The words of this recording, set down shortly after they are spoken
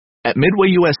At Midway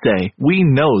USA, we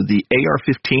know the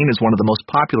AR-15 is one of the most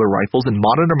popular rifles in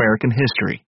modern American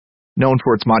history. Known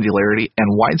for its modularity and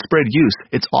widespread use,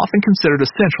 it's often considered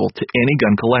essential to any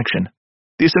gun collection.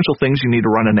 The essential things you need to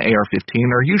run an AR-15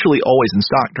 are usually always in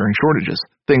stock during shortages,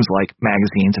 things like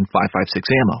magazines and 5.56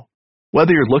 ammo.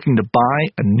 Whether you're looking to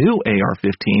buy a new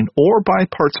AR-15 or buy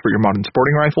parts for your modern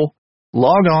sporting rifle,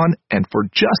 log on and for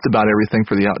just about everything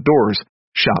for the outdoors,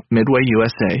 shop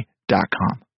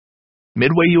MidwayUSA.com.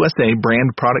 Midway USA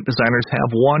brand product designers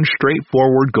have one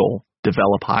straightforward goal: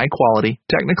 develop high-quality,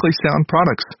 technically sound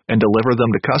products and deliver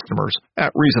them to customers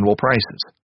at reasonable prices.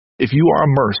 If you are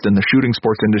immersed in the shooting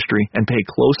sports industry and pay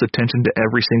close attention to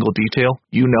every single detail,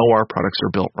 you know our products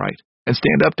are built right and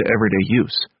stand up to everyday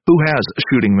use. Who has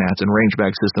shooting mats and range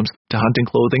bag systems to hunting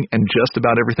clothing and just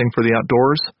about everything for the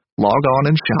outdoors? Log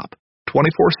on and shop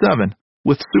 24/7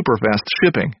 with super fast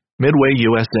shipping.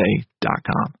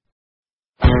 MidwayUSA.com.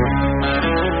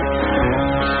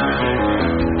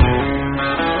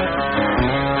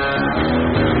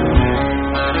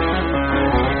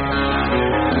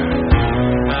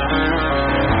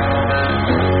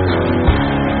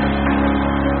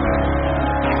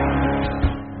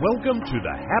 Welcome to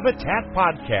the Habitat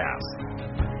Podcast,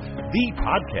 the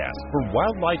podcast for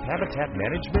wildlife habitat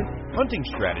management, hunting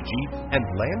strategy, and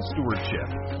land stewardship.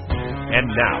 And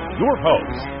now, your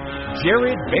host,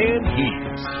 Jared Van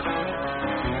Hees.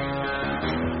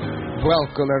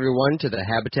 Welcome, everyone, to the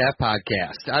Habitat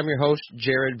Podcast. I'm your host,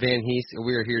 Jared Van Hees, and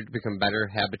we are here to become better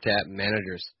habitat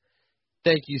managers.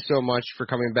 Thank you so much for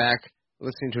coming back,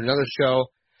 listening to another show.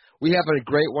 We have a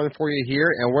great one for you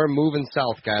here, and we're moving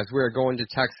south, guys. We are going to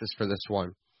Texas for this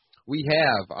one. We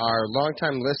have our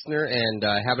longtime listener and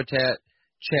Habitat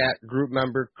Chat group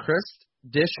member, Chris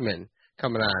Dishman,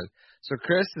 coming on. So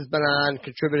Chris has been on,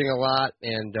 contributing a lot,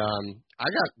 and I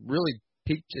got really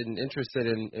piqued and interested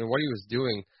in what he was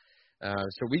doing.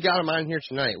 So we got him on here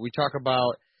tonight. We talk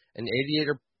about an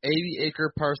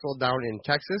 80-acre parcel down in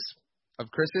Texas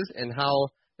of Chris's and how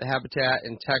the habitat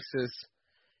in Texas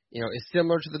is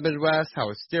similar to the Midwest, how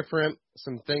it's different,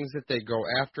 some things that they go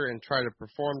after and try to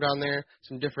perform down there,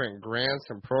 some different grants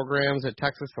and programs that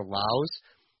Texas allows,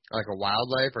 like a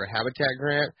wildlife or a habitat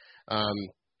grant.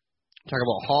 Talk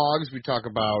about hogs, we talk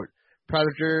about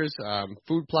predators,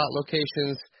 food plot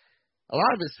locations. A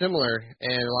lot of it's similar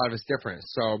and a lot of it's different.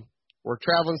 So we're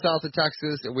traveling south of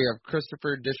Texas, and we have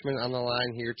Christopher Dishman on the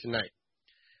line here tonight.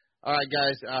 All right,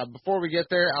 guys, before we get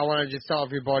there, I want to just tell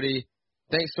everybody,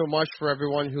 thanks so much for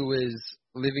everyone who is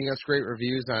leaving us great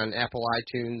reviews on Apple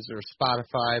iTunes or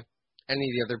Spotify, any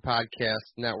of the other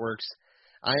podcast networks.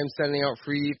 I am sending out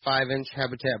free 5-inch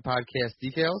Habitat Podcast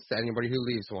decals to anybody who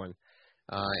leaves one.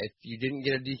 If you didn't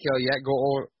get a decal yet,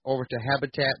 go over to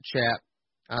Habitat Chat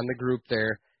on the group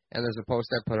there, and there's a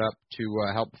post I put up to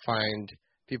help find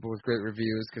people with great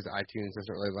reviews, because iTunes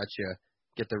doesn't really let you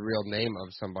get the real name of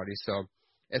somebody. So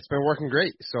it's been working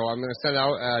great. So I'm going to send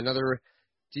out another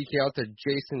decal to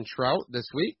Jason Trout this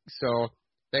week. So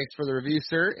thanks for the review,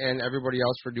 sir, and everybody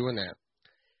else for doing that.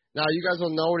 Now, you guys will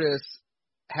notice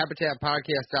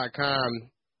HabitatPodcast.com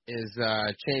is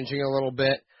changing a little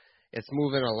bit. It's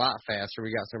moving a lot faster.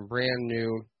 We got some brand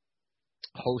new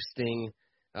hosting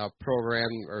program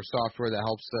or software that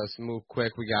helps us move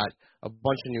quick. We got a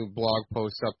bunch of new blog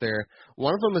posts up there.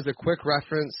 One of them is a quick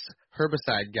reference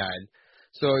herbicide guide.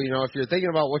 So, if you're thinking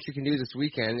about what you can do this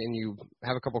weekend and you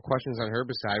have a couple questions on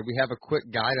herbicide, we have a quick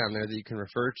guide on there that you can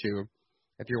refer to.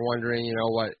 If you're wondering,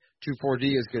 what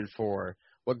 2,4-D is good for,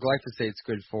 what glyphosate's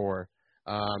good for,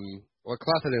 what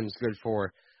clethodim good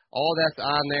for, all that's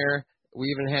on there. We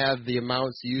even have the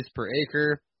amounts used per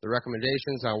acre, the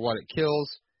recommendations on what it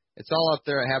kills. It's all up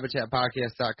there at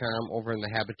HabitatPodcast.com over in the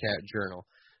Habitat Journal.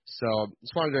 So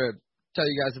just wanted to tell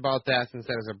you guys about that, since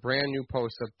that is a brand new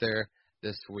post up there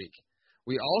this week.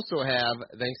 We also have,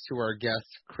 thanks to our guest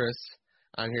Chris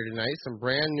on here tonight, some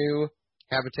brand new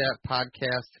Habitat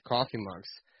Podcast coffee mugs.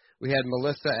 We had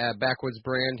Melissa at Backwoods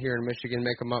Brand here in Michigan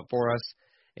make them up for us,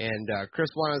 and Chris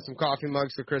wanted some coffee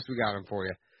mugs, so Chris, we got them for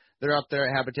you. They're up there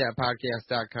at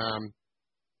HabitatPodcast.com,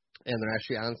 and they're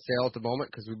actually on sale at the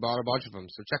moment because we bought a bunch of them.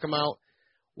 So check them out.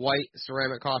 White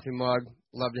ceramic coffee mug.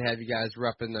 Love to have you guys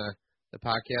repping the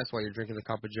podcast while you're drinking the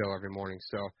cup of joe every morning.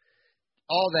 So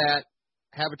all that,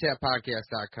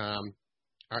 HabitatPodcast.com.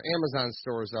 Our Amazon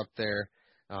store is up there.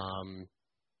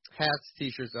 Hats,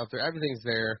 T-shirts up there. Everything's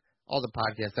there. All the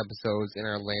podcast episodes in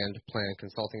our land plan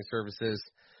consulting services,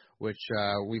 which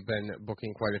we've been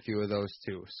booking quite a few of those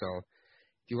too. So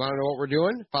if you want to know what we're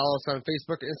doing, follow us on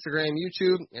Facebook, Instagram,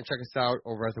 YouTube, and check us out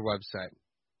over at the website.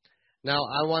 Now,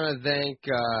 I want to thank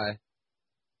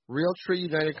Realtree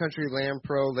United Country Land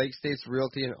Pro, Lake States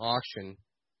Realty and Auction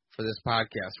for this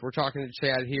podcast. We're talking to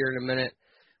Chad here in a minute.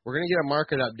 We're going to get a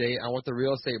market update on what the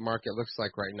real estate market looks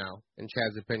like right now, in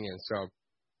Chad's opinion. So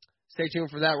stay tuned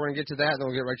for that. We're going to get to that, and then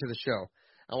we'll get right to the show.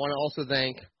 I want to also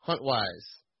thank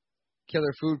Huntwise,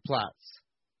 Killer Food Plots,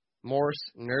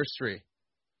 Morse Nursery,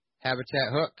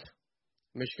 Habitat Hook,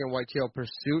 Michigan Whitetail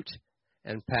Pursuit,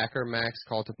 and Packer Max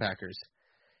Call to Packers.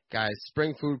 Guys,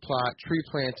 spring food plot, tree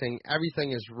planting,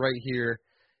 everything is right here.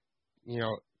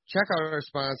 Check out our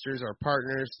sponsors, our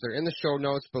partners. They're in the show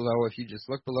notes below. If you just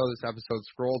look below this episode,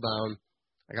 scroll down.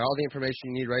 I got all the information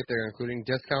you need right there, including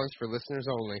discounts for listeners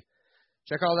only.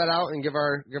 Check all that out and give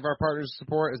our partners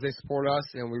support as they support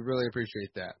us, and we really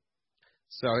appreciate that.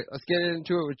 So let's get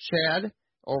into it with Chad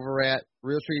over at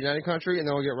Realtree United Country, and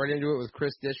then we'll get right into it with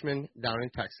Chris Ditchman down in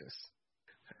Texas.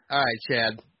 All right,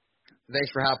 Chad.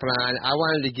 Thanks for hopping on. I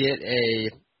wanted to get a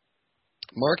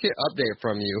market update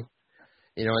from you,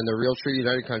 in the Realtree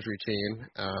United Country team.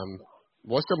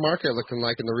 What's the market looking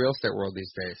like in the real estate world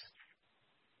these days?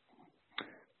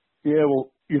 Yeah,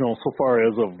 well, so far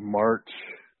as of March,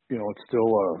 it's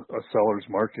still a seller's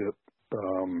market.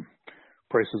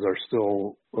 Prices are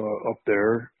still up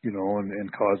there,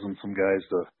 and causing some guys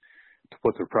to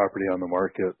put their property on the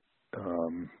market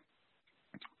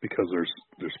because there's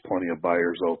plenty of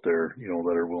buyers out there,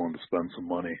 that are willing to spend some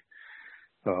money.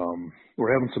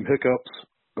 We're having some hiccups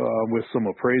with some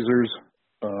appraisers,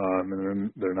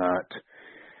 and they're not,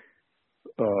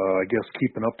 I guess,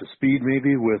 keeping up to speed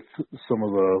maybe with some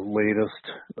of the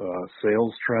latest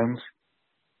sales trends.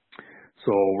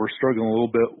 So we're struggling a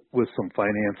little bit with some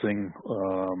financing,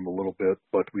 a little bit,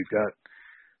 but we've got,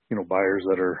 buyers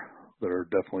that are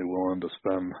definitely willing to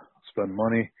spend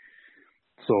money.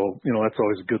 So, that's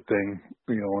always a good thing.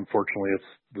 Unfortunately,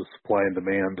 it's the supply and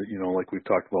demand, like we've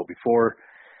talked about before.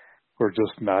 There's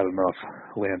just not enough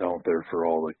land out there for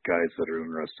all the guys that are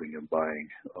interested in buying.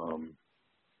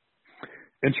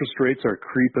 Interest rates are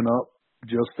creeping up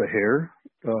just a hair,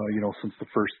 since the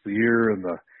first of the year and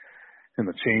the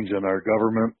change in our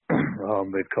government.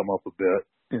 They've come up a bit.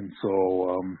 And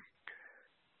so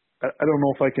I don't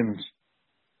know if I can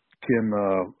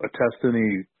attest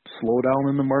any slowdown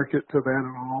in the market to that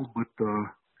at all, but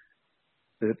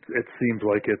it seems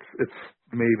like it's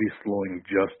maybe slowing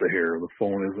just a hair. The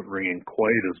phone isn't ringing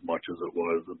quite as much as it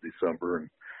was in December and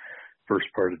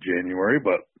first part of January,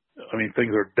 but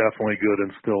things are definitely good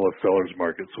and still a seller's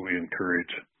market. So we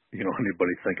encourage,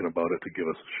 anybody thinking about it to give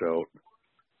us a shout.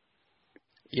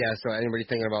 Yeah. So anybody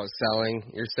thinking about selling,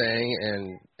 you're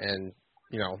saying, and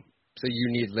so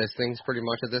you need listings pretty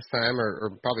much at this time,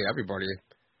 or probably everybody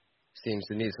seems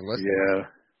to need some listings. Yeah.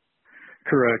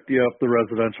 Correct. Yep. The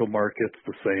residential market's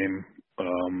the same.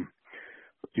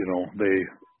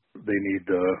 They need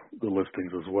the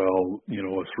listings as well.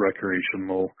 It's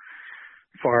recreational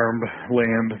farm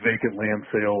land, vacant land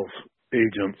sales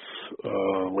agents,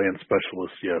 land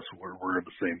specialists. Yes, we're in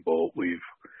the same boat.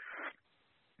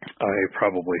 I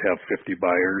probably have 50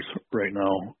 buyers right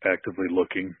now actively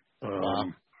looking.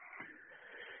 Wow.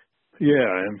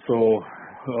 Yeah. And so,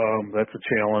 that's a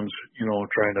challenge,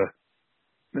 trying to,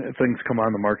 things come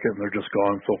on the market and they're just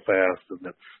gone so fast, and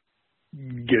it's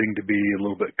getting to be a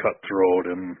little bit cutthroat.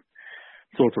 And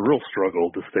so it's a real struggle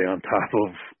to stay on top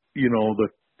of,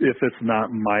 if it's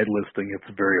not my listing, it's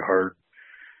very hard,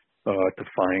 to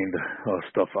find,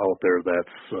 stuff out there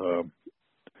that's,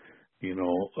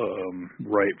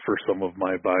 right for some of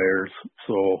my buyers.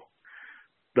 So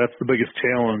that's the biggest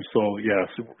challenge. So yes,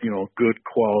 good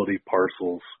quality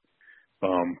parcels,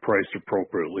 priced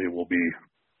appropriately will be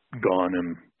gone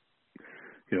and,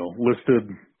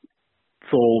 listed,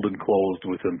 sold, and closed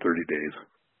within 30 days.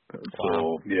 Wow.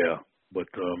 So yeah, but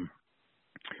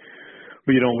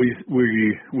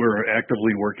we're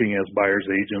actively working as buyer's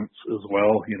agents as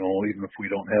well. Even if we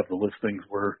don't have the listings,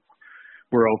 we're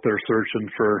out there searching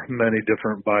for many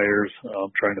different buyers,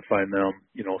 trying to find them,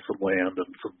 some land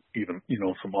and some even,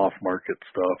 some off market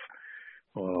stuff.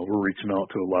 We're reaching out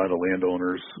to a lot of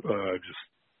landowners, just,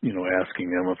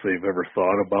 asking them if they've ever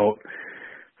thought about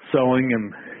selling,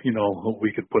 and,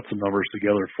 we could put some numbers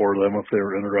together for them if they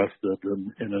were interested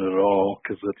in it at all.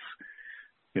 'Cause it's,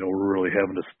 we're really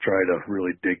having to try to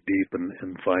really dig deep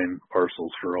and find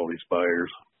parcels for all these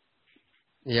buyers.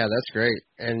 Yeah, that's great.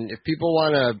 And if people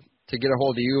want to get a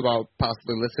hold of you about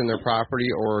possibly listing their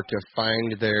property or to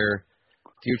find their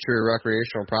future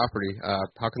recreational property,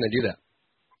 how can they do that?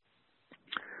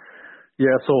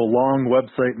 Yeah, so a long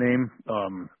website name,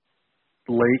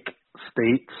 Lake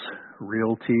States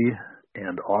Realty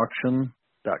and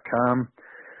Auction.com,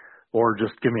 or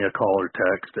just give me a call or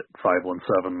text at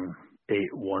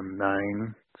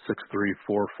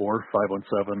 517-819-6344,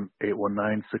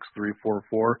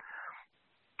 517-819-6344.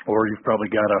 or you've probably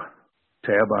got a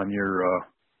tab on your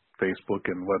Facebook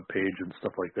and web page and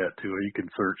stuff like that too. You can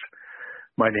search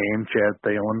my name, Chad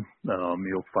Thalen.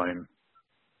 You'll find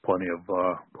plenty of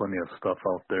stuff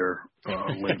out there,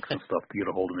 links and stuff to get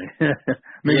a hold of me.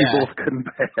 Maybe both good and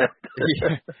bad.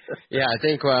 Yeah, I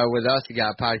think with us, you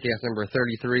got podcast number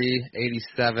 33,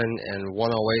 87, and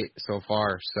 108 so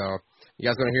far. So you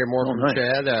guys want to hear more from nice.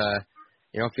 Chad?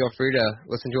 Feel free to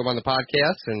listen to him on the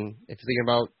podcast. And if you're thinking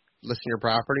about listing your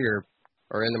property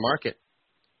or in the market,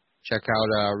 check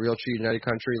out Realty United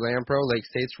Country Land Pro, Lake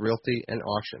States Realty and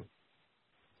Auction.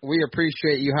 We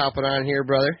appreciate you hopping on here,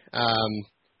 brother.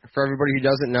 For everybody who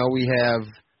doesn't know, we have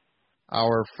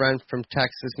our friend from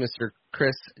Texas, Mr.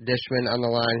 Chris Dishman, on the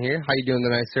line here. How you doing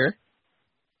tonight, sir?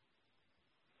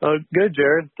 Good,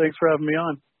 Jared. Thanks for having me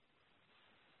on.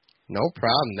 No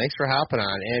problem. Thanks for hopping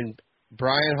on. And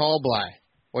Brian Hallbly,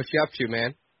 what you up to,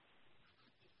 man?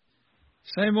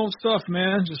 Same old stuff,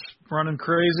 man. Just running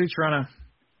crazy, trying to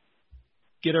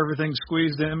get everything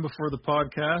squeezed in before the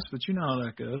podcast, but you know how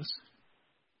that goes.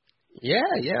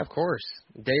 Yeah, of course.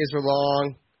 Days are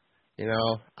long.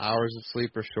 Hours of sleep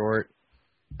are short.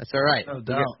 That's all right. No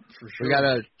doubt, for sure. We got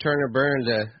to turn or burn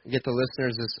to get the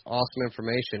listeners this awesome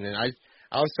information. And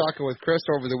I was talking with Chris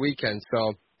over the weekend,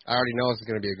 so I already know it's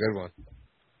going to be a good one.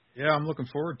 Yeah, I'm looking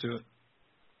forward to it.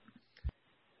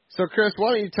 So, Chris,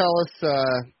 why don't you tell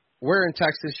us where in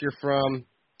Texas you're from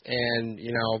and,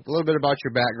 a little bit about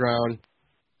your background,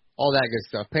 all that good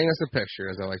stuff. Paint us a picture,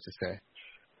 as I like to say.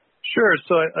 Sure.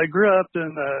 So I grew up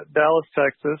in Dallas,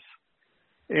 Texas,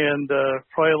 and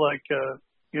probably like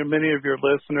many of your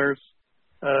listeners,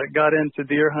 got into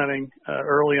deer hunting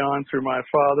early on through my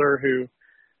father, who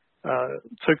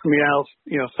took me out,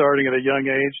 starting at a young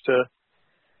age to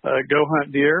go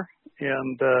hunt deer,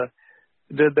 and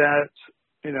did that,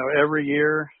 every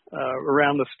year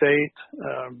around the state,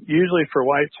 usually for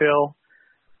whitetail.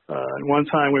 And one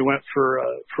time we went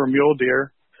for mule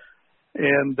deer,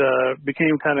 and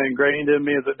became kind of ingrained in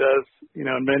me, as it does, in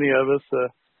many of us,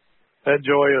 that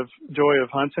joy of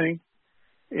hunting.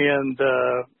 And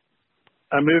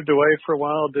I moved away for a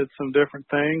while, did some different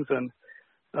things, and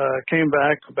came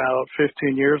back about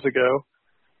 15 years ago.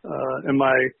 And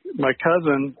my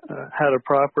cousin had a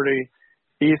property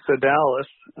east of Dallas,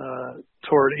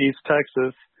 toward East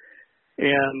Texas,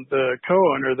 and the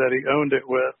co-owner that he owned it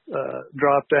with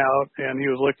dropped out, and he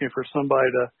was looking for somebody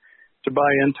to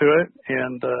buy into it.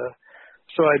 And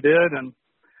so I did, and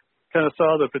kind of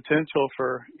saw the potential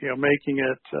for, making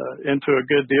it into a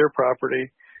good deer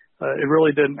property. It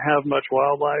really didn't have much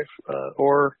wildlife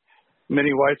or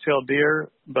many white-tailed deer,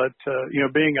 but,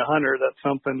 being a hunter, that's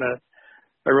something that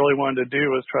I really wanted to do,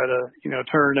 was try to,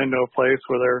 turn it into a place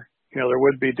where there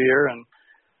would be deer and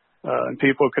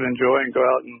people could enjoy and go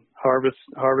out and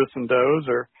harvest some does,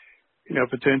 or,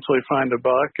 potentially find a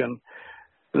buck. And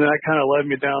that kind of led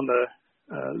me down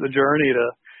the journey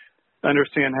to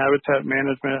understand habitat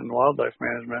management and wildlife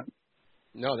management.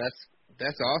 No,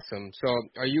 that's awesome. So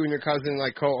are you and your cousin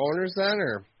like co-owners then,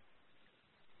 or?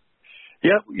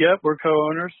 Yep, we're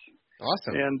co-owners.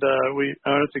 Awesome. And we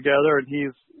own it together, and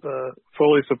he's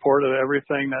fully supportive of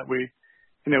everything that we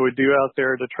do out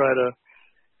there to try to,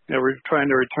 we're trying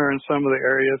to return some of the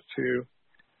areas to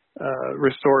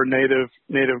restore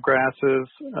native grasses,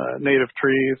 native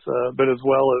trees, but as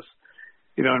well as,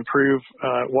 improve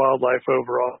wildlife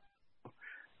overall.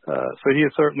 So he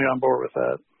is certainly on board with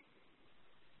that.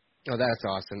 Oh, that's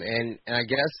awesome. And I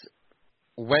guess,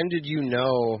 when did you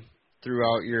know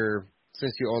throughout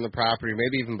since you own the property,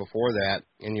 maybe even before that,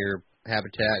 in your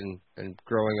habitat and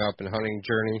growing up and hunting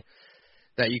journey,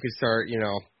 that you could start,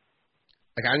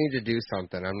 I need to do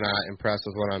something. I'm not impressed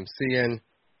with what I'm seeing.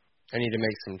 I need to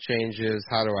make some changes.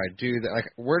 How do I do that?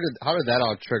 How did that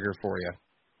all trigger for you?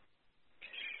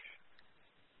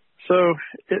 So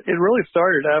it really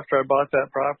started after I bought that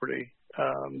property,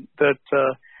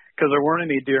 because there weren't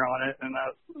any deer on it, and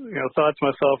I, thought to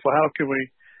myself, well, how can we,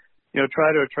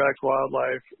 try to attract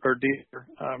wildlife or deer?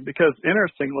 Because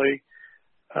interestingly,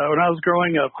 when I was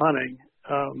growing up hunting,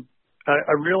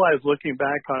 I realized, looking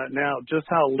back on it now, just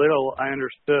how little I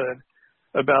understood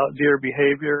about deer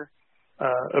behavior,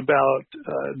 about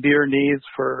deer needs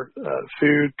for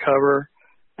food, cover,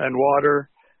 and water,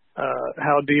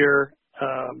 how deer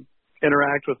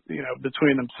interact with,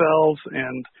 between themselves,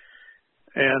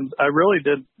 and I really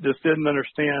didn't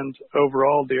understand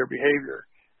overall deer behavior,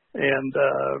 and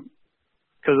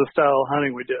because of the style of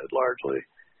hunting we did largely.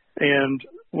 And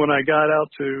when I got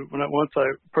once I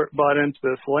bought into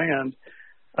this land,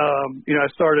 I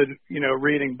started,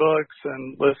 reading books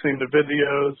and listening to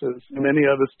videos, as many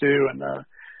of us do. And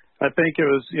I think it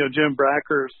was, Jim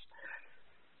Bracker's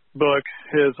book,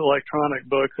 his electronic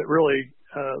book, that really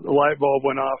the light bulb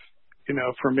went off,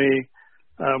 for me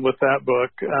with that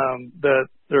book, that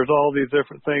there's all these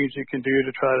different things you can do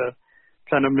to try to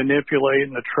kind of manipulate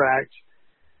and attract,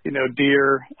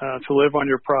 deer to live on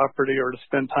your property or to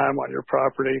spend time on your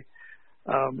property.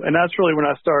 And that's really when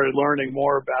I started learning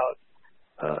more about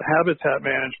habitat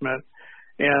management.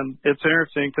 And it's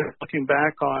interesting because looking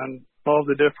back on all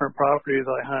the different properties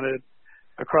I hunted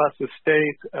across the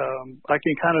state, I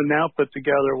can kind of now put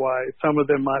together why some of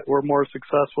them were more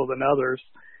successful than others,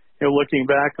 looking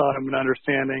back on them and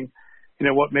understanding,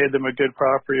 what made them a good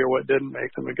property or what didn't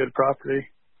make them a good property.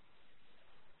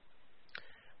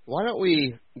 Why don't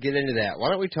we get into that? Why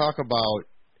don't we talk about,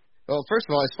 well, first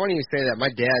of all, it's funny you say that. My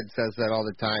dad says that all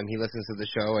the time. He listens to the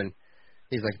show, and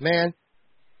he's like, man,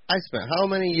 I spent how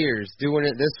many years doing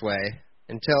it this way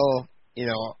until,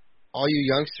 all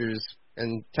you youngsters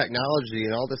and technology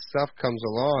and all this stuff comes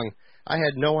along. I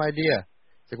had no idea.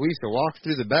 It's like we used to walk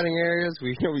through the bedding areas.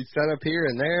 We'd set up here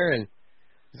and there, and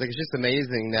it's like it's just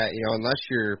amazing that, unless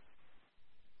you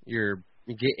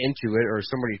get into it or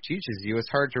somebody teaches you, it's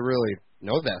hard to really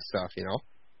know that stuff,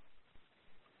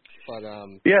 But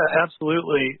yeah,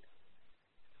 absolutely.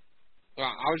 I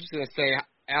was just going to say,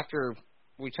 after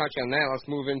we touch on that, let's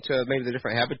move into maybe the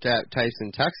different habitat types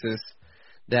in Texas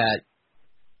that,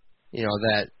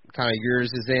 that kind of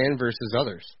yours is in versus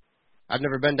others. I've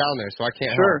never been down there, so I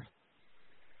can't help.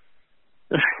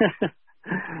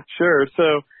 Sure.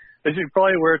 So, as you're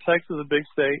probably aware, Texas is a big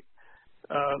state.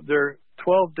 There are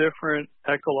 12 different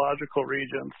ecological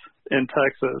regions in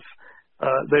Texas.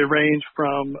 They range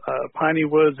from piney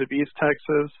woods of East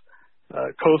Texas,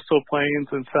 coastal plains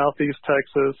in Southeast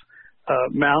Texas,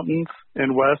 mountains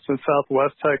in West and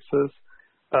Southwest Texas,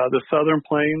 the Southern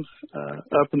Plains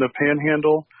up in the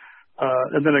Panhandle,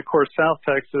 and then, of course, South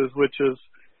Texas, which is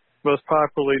most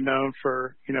popularly known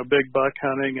for, big buck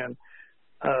hunting and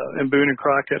Boone and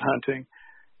Crockett hunting.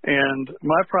 And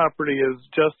my property is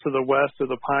just to the west of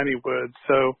the piney woods,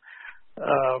 so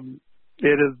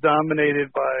it is dominated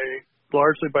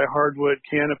largely by hardwood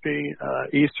canopy,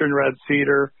 eastern red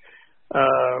cedar,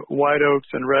 white oaks,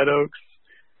 and red oaks.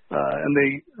 And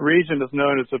the region is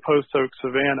known as the post oak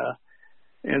savanna.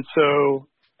 And so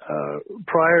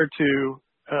prior to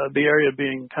the area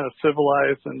being kind of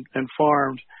civilized and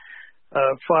farmed,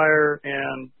 fire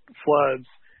and floods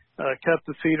kept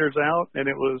the cedars out, and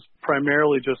it was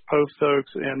primarily just post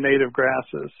oaks and native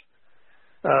grasses.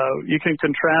 You can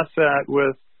contrast that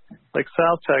with like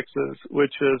South Texas,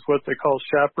 which is what they call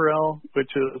chaparral,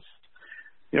 which is,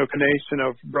 a combination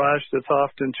of brush that's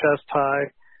often chest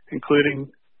high, including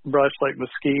brush like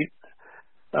mesquite,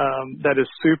 that is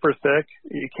super thick.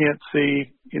 You can't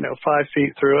see, 5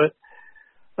 feet through it.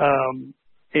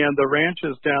 And the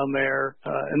ranches down there,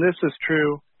 and this is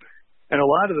true in a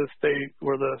lot of the state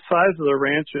where the size of the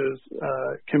ranches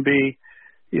can be,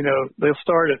 they'll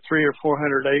start at 300 or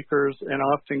 400 acres and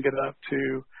often get up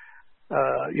to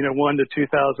 1 to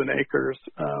 2,000 acres.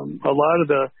 A lot of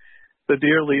the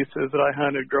deer leases that I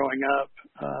hunted growing up,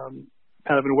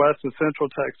 kind of in West and Central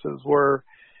Texas, were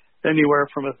anywhere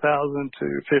from 1,000 to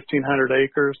 1,500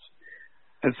 acres.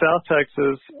 In South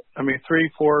Texas,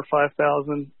 3,000, 4,000,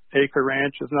 5,000 acre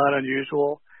ranch is not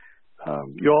unusual.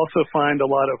 You also find a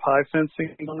lot of high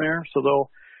fencing on there, so the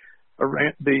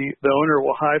owner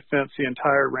will high fence the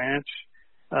entire ranch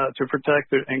to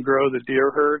protect it and grow the deer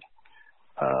herd.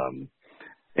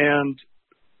 And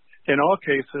in all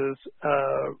cases,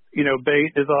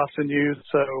 bait is often used,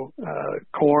 so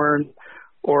corn,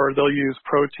 or they'll use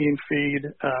protein feed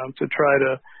to try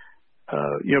to,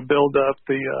 build up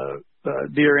the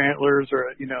deer antlers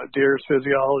or, deer's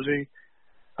physiology.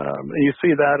 And you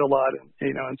see that a lot,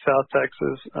 in South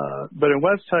Texas. But in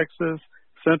West Texas,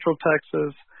 Central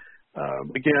Texas,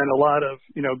 again, a lot of,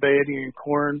 baiting and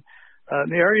corn. In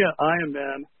the area I am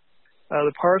in,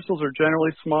 the parcels are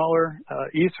generally smaller.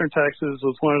 Eastern Texas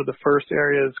was one of the first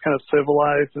areas kind of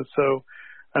civilized.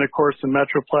 And of course, the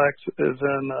Metroplex is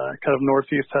in kind of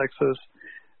Northeast Texas.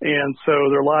 And so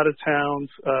there are a lot of towns,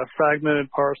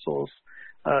 fragmented parcels.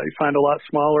 You find a lot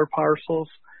smaller parcels,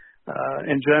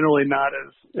 and generally not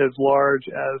as large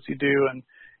as you do in,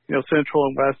 Central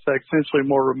and West Texas, essentially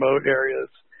more remote areas.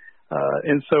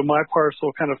 And so my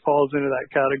parcel kind of falls into that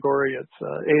category. It's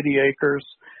 80 acres.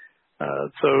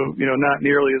 So, not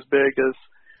nearly as big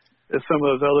as some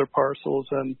of those other parcels.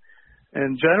 And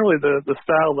generally the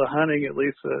style of the hunting, at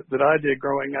least that I did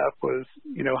growing up, was,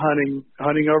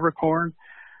 hunting over corn,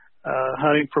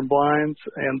 hunting from blinds,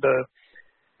 and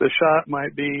the shot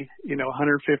might be,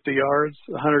 150 yards,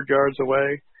 100 yards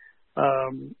away.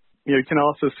 You can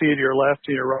also see to your left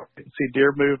and your right, you see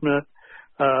deer movement.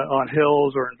 on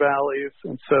hills or in valleys.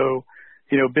 And so,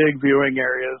 big viewing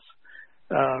areas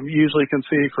usually can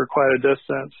see for quite a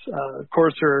distance. Of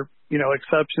course, there are,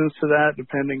 exceptions to that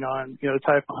depending on, the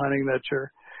type of hunting that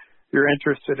you're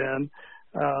interested in.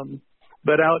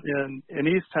 But out in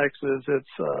East Texas,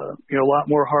 it's, a lot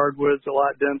more hardwoods, a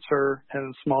lot denser,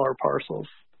 and smaller parcels.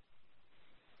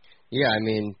 Yeah, I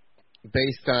mean,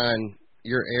 based on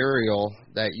your aerial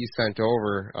that you sent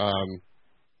over,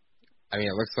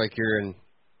 it looks like you're in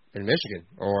Michigan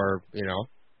or,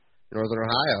 Northern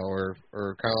Ohio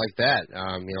or kind of like that.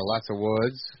 Lots of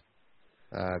woods,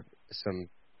 some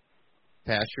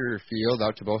pasture or field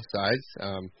out to both sides.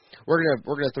 We're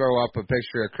gonna throw up a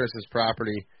picture of Chris's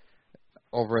property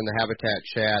over in the Habitat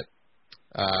chat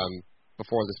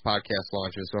before this podcast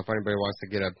launches. So if anybody wants to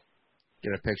get a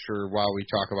picture while we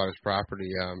talk about his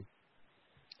property,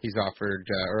 he's offered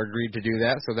or agreed to do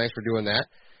that. So thanks for doing that.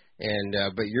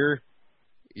 And but your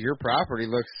property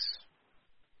looks,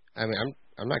 I'm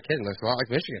not kidding, looks a lot like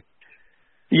Michigan.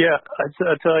 Yeah,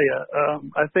 I tell you,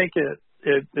 I think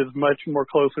it is much more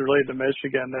closely related to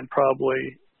Michigan than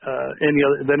probably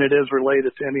than it is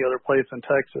related to any other place in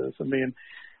Texas.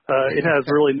 It has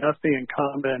really nothing in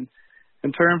common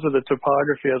in terms of the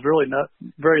topography. It has really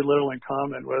very little in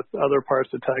common with other parts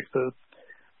of Texas,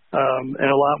 and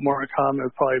a lot more in common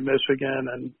with probably Michigan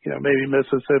and maybe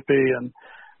Mississippi and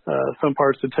some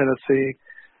parts of Tennessee.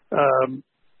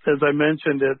 As I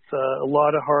mentioned, it's a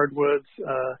lot of hardwoods.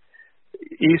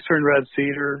 Eastern red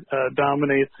cedar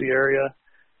dominates the area.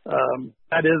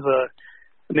 That is a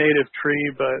native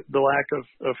tree, but the lack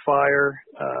of fire,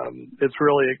 it's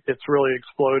really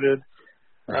exploded.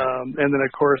 And then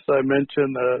of course I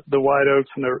mentioned the white oaks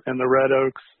and the red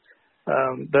oaks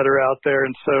that are out there.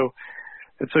 And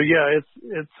so yeah,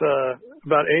 it's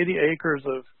about 80 acres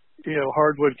of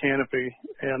hardwood canopy,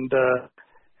 and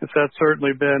that's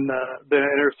certainly been an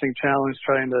interesting challenge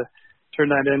trying to turn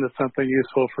that into something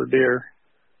useful for deer.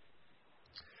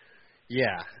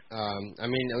 Yeah.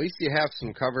 At least you have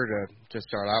some cover to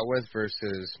start out with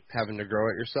versus having to grow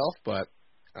it yourself. But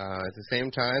at the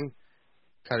same time,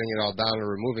 cutting it all down and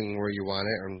removing where you want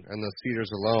it, and those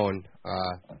cedars alone,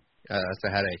 that's a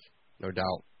headache, no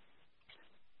doubt.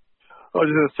 I was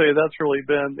going to say that's really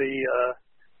been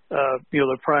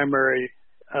the primary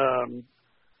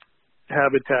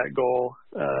habitat goal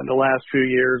in the last few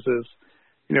years is,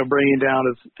 bringing down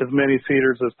as many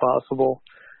cedars as possible.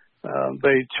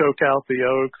 They choke out the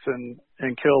oaks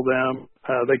and kill them.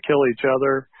 They kill each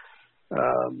other.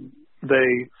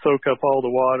 They soak up all the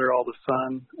water, all the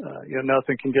sun.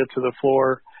 Nothing can get to the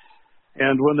floor.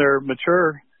 And when they're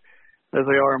mature, as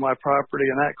they are on my property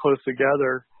and that close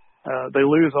together, they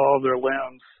lose all of their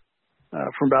limbs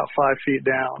from about 5 feet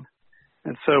down.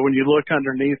 And so when you look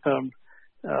underneath them,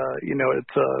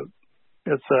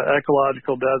 it's an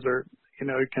ecological desert.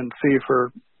 You can see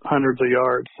for hundreds of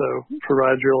yards. So it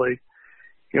provides really,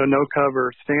 no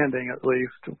cover standing, at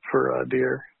least for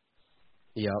deer.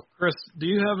 Yep. Chris, do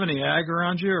you have any ag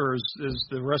around you, or is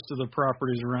the rest of the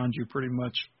properties around you pretty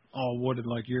much all wooded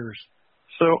like yours?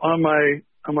 So on my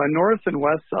north and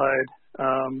west side,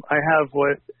 I have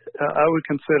what I would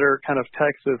consider kind of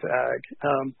Texas ag.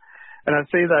 And I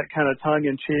say that kind of tongue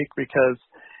in cheek because,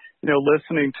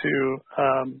 listening to,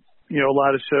 a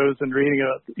lot of shows and reading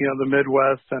about, the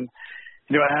Midwest and,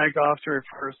 ag often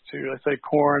refers to, let's say,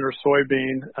 corn or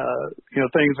soybean,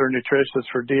 things that are nutritious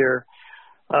for deer.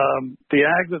 The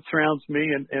ag that surrounds me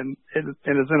and is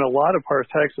in a lot of parts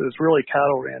of Texas is really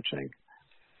cattle ranching.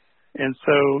 And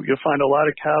so you'll find a lot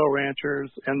of cattle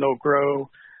ranchers, and they'll grow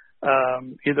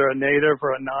either a native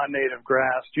or a non-native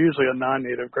grass, usually a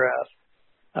non-native grass.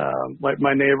 Like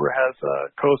my neighbor has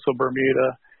coastal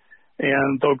Bermuda,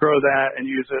 and they'll grow that and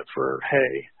use it for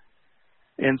hay.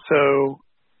 And so,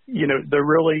 there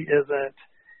really isn't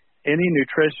any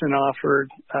nutrition offered,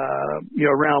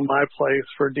 around my place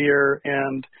for deer,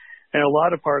 and in a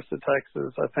lot of parts of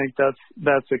Texas, I think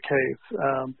that's the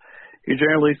case. You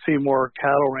generally see more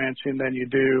cattle ranching than you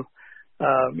do,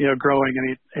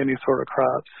 growing any sort of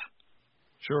crops.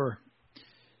 Sure.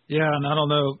 Yeah, and I don't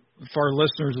know if our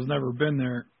listeners have never been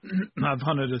there. I've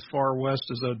hunted as far west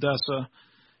as Odessa,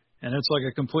 and it's like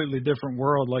a completely different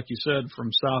world, like you said, from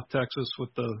South Texas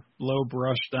with the low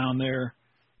brush down there.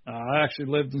 I actually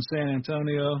lived in San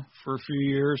Antonio for a few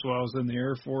years while I was in the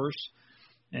Air Force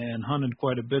and hunted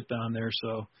quite a bit down there,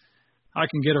 so I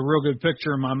can get a real good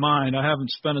picture in my mind. I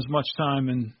haven't spent as much time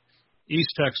in East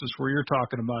Texas where you're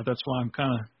talking about. That's why I'm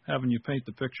kind of having you paint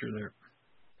the picture there.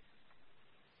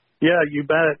 Yeah, you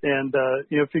bet. And,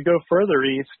 if you go further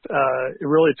east, it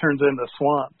really turns into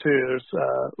swamp too. There's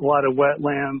a lot of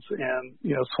wetlands and,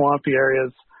 swampy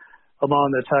areas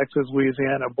along the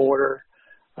Texas-Louisiana border,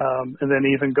 and then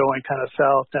even going kind of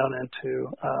south down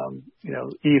into,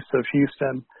 east of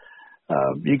Houston.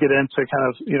 You get into kind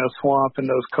of, swamp and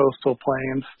those coastal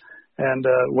plains and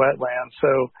wetlands.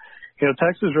 So,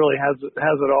 Texas really has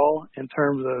it all in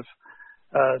terms of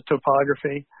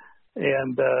topography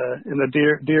and the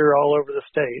deer all over the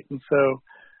state. And so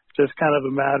just kind of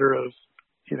a matter of,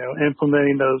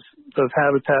 implementing those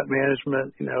habitat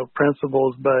management,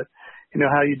 principles, but,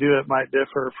 how you do it might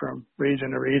differ from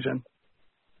region to region.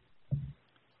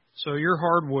 So your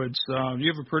hardwoods,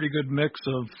 you have a pretty good mix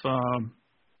of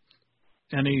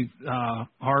any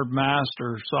hard mast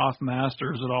or soft mast,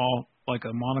 or is it all like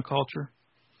a monoculture?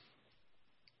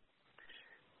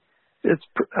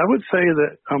 I would say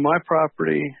that on my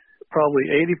property, probably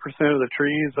 80% of the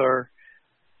trees are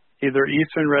either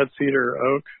eastern red cedar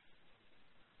or oak.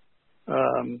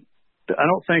 I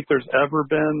don't think there's ever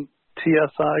been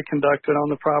TSI conducted on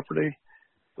the property.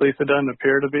 At least it doesn't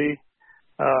appear to be.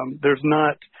 There's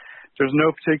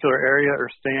no particular area or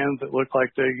stands that look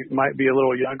like they might be a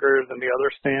little younger than the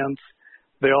other stands.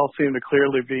 They all seem to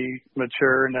clearly be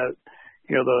mature and at,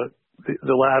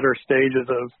 the latter stages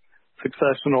of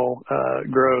successional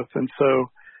growth. And so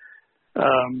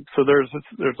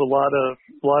there's a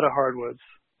lot of hardwoods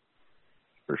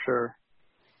for sure.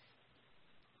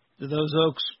 Do those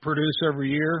oaks produce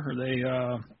every year? Are they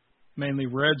mainly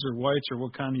reds or whites, or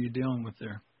what kind are you dealing with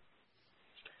there?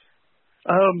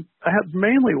 I have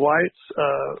mainly whites,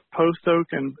 post oak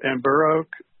and bur oak,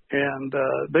 and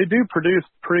they do produce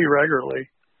pretty regularly.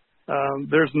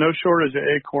 There's no shortage of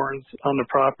acorns on the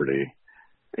property,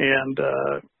 and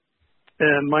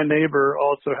my neighbor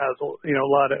also has a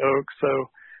lot of oak, so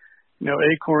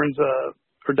acorns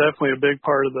are definitely a big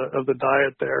part of the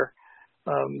diet there.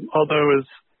 Although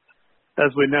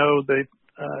as we know, they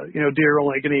deer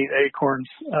only can eat acorns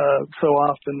so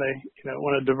often. They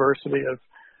want a diversity of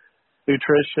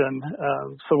nutrition.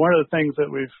 So one of the things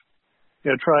that we've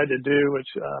tried to do,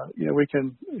 which we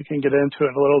can get into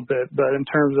it a little bit, but in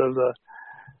terms of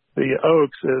the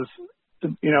oaks is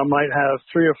might have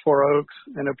 3 or 4 oaks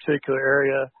in a particular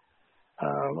area.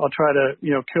 I'll try to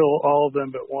kill all of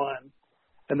them but one,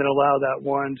 and then allow that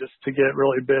one just to get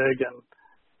really big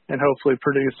and hopefully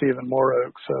produce even more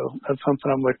oaks. So that's something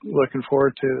I'm looking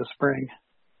forward to this spring.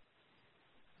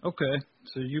 Okay,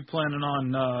 so you planning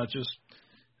on just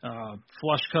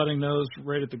flush cutting those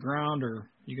right at the ground, or are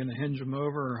you going to hinge them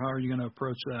over, or how are you going to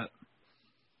approach that?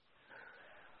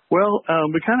 Well,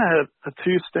 we kind of had a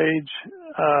 2-stage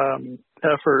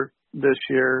effort this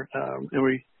year, and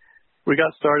we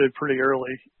got started pretty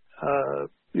early.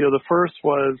 The first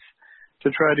was to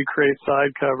try to create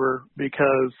side cover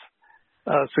because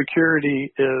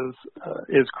security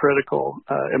is critical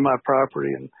in my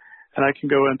property, and I can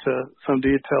go into some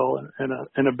detail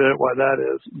in a bit why that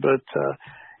is. But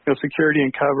security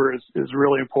and cover is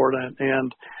really important,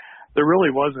 and there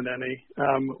really wasn't any.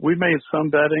 We made some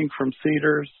bedding from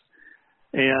cedars,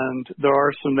 and there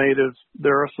are some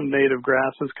native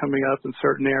grasses coming up in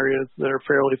certain areas that are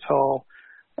fairly tall,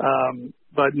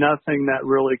 but nothing that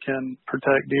really can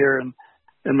protect deer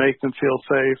and make them feel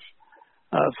safe.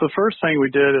 So the first thing we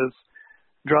did is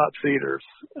drop cedars,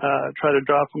 try to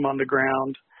drop them on the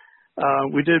ground.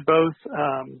 We did both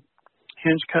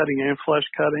hinge cutting and flesh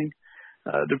cutting,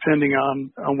 depending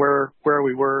on where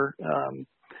we were.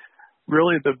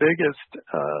 Really the biggest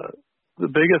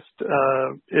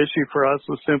issue for us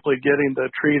was simply getting the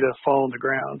tree to fall on the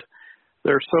ground.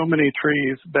 There are so many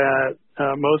trees that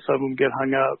most of them get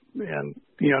hung up and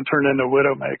turn into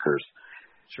widow makers.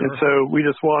 Sure. And so we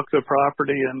just walk the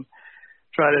property and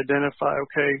try to identify,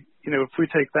 okay, if we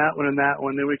take that one and that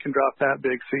one, then we can drop that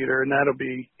big cedar, and that'll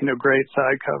be great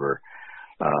side cover.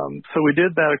 So we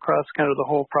did that across kind of the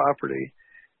whole property,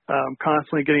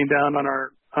 constantly getting down on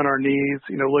our knees,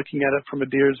 looking at it from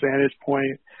a deer's vantage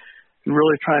point, and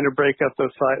really trying to break up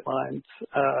those sight lines.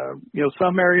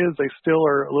 Some areas they still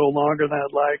are a little longer than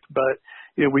I'd like, but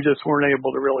we just weren't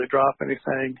able to really drop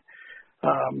anything,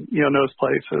 in those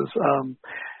places.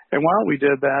 And while we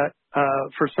did that,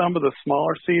 for some of the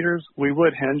smaller cedars, we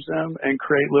would hinge them and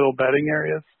create little bedding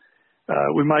areas.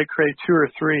 We might create 2 or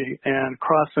 3 and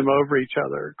cross them over each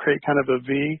other, create kind of a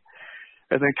V,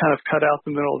 and then kind of cut out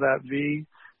the middle of that V,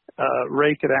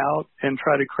 rake it out, and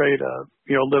try to create a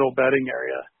little bedding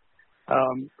area.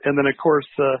 And then of course,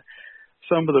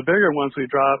 some of the bigger ones we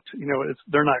dropped,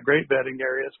 they're not great bedding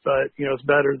areas, but it's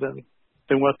better than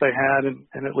what they had, and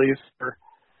at least for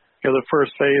the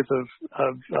first phase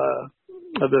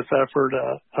of this effort,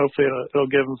 hopefully it'll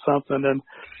give them something. And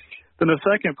then the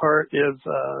second part is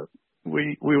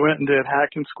we went and did hack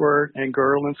and squirt and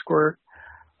girl and squirt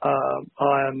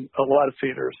on a lot of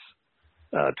feeders,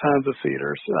 tons of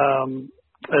feeders,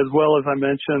 as well as I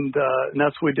mentioned, and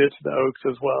that's what we did to the oaks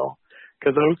as well,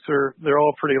 because oaks they're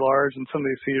all pretty large, and some of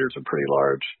these feeders are pretty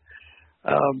large.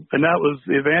 And that was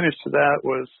the advantage to that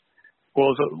was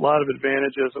a lot of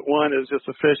advantages. One is just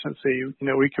efficiency.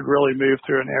 We could really move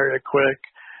through an area quick.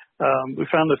 We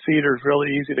found the feeders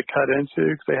really easy to cut into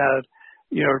because they had,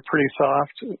 pretty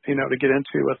soft, to get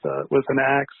into with an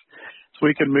axe. So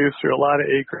we could move through a lot of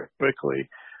acre quickly.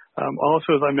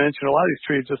 Also, as I mentioned, a lot of these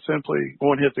trees just simply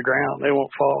won't hit the ground. They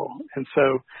won't fall. And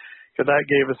so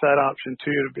that gave us that option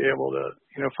too, to be able to,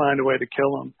 find a way to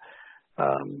kill them.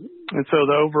 And so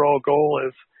the overall goal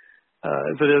is,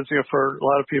 as it is, for a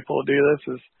lot of people to do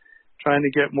this, is trying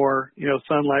to get more,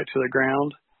 sunlight to the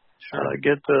ground,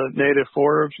 get the native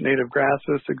forage, native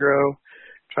grasses to grow,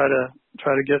 try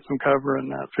to get some cover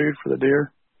and food for the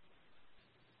deer.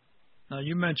 Now,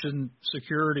 you mentioned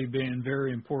security being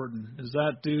very important. Is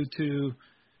that due to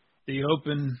the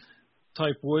open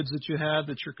type woods that you had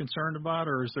that you're concerned about,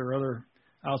 or is there other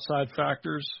outside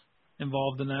factors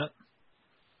involved in that?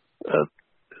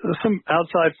 Some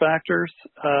outside factors.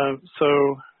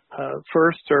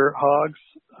 First are hogs.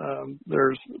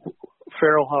 There's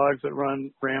feral hogs that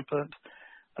run rampant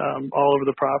all over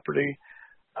the property.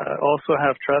 Also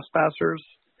have trespassers.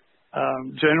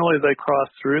 Generally, they cross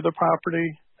through the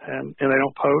property and they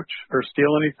don't poach or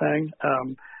steal anything,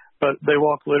 but they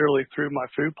walk literally through my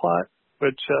food plot,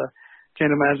 which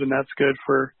can't imagine that's good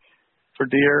for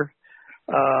deer.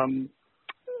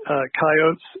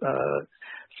 Coyotes,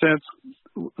 since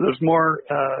there's more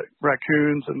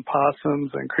raccoons and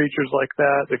possums and creatures like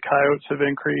that, the coyotes have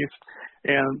increased,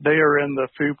 and they are in the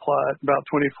food plot about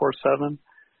 24/7.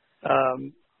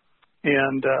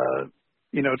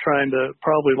 Trying to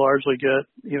probably largely get,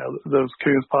 those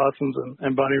coons, possums,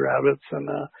 and bunny rabbits. So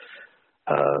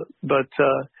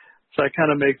that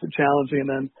kind of makes it challenging. And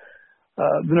then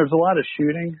there's a lot of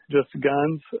shooting, just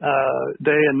guns,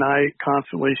 day and night,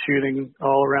 constantly shooting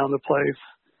all around the place.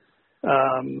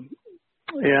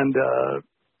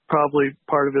 Probably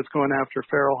part of it's going after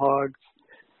feral hogs.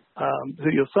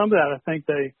 Some of that I think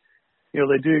they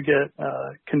do get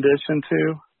conditioned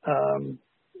to.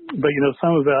 But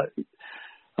some of that,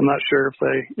 I'm not sure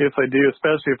if they do,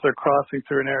 especially if they're crossing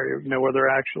through an area, where they're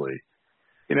actually,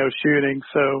 shooting.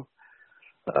 So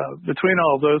between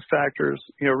all of those factors,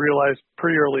 realized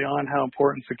pretty early on how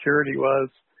important security was.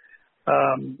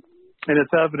 And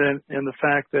it's evident in the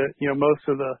fact that, most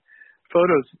of the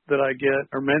photos that I get,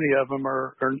 or many of them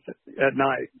are at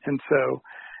night. And so,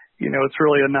 it's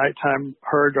really a nighttime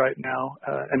herd right now.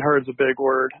 And herd's a big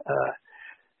word.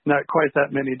 Not quite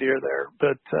that many deer there,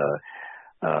 but,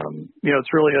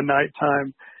 it's really a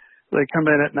nighttime. They come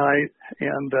in at night,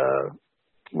 and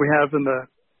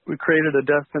we created a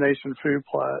destination food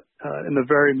plot in the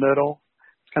very middle.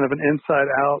 It's kind of an inside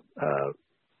out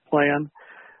plan,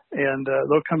 and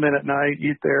they'll come in at night,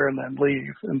 eat there, and then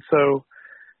leave. And so,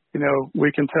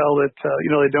 we can tell that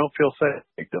they don't feel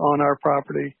safe on our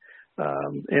property,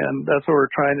 and that's what we're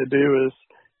trying to do is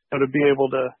to be able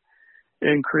to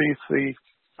increase the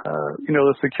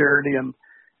the security and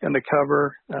the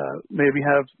cover, maybe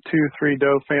have 2-3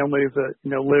 doe families that,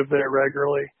 live there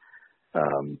regularly,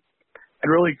 and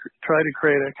really try to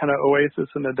create a kind of oasis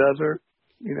in the desert,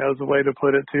 as a way to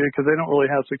put it too, because they don't really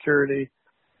have security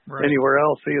anywhere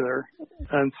else either.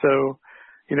 And so,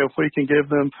 if we can give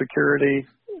them security,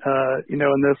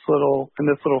 in this little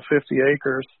 50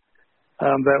 acres,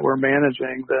 that we're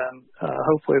managing, then,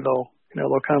 hopefully they'll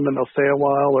come and they'll stay a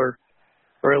while or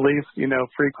at least,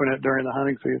 frequent it during the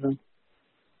hunting season.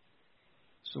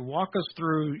 So walk us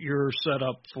through your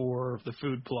setup for the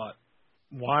food plot,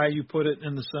 why you put it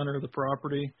in the center of the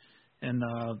property, and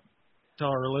tell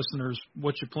our listeners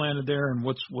what you planted there and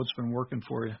what's been working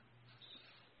for you.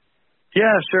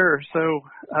 Yeah, sure. So,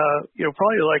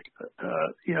 probably like,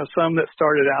 some that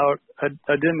started out,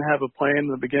 I didn't have a plan in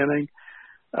the beginning.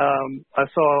 I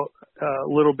saw a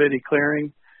little bitty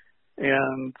clearing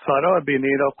and thought, it'd be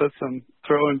neat. I'll put some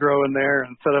throw and grow in there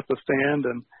and set up a stand.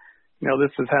 And,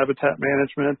 this is habitat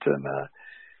management. And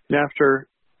after,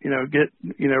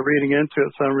 reading into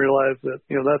it, some realized that,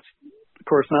 that's, of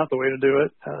course, not the way to do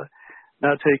it.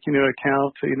 Not taking into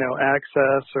account,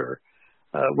 access or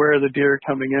where the deer are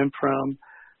coming in from,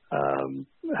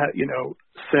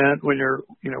 scent when you're,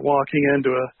 walking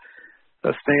into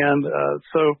a stand.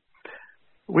 So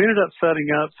we ended up setting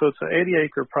up, so it's an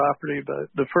 80-acre property, but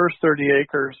the first 30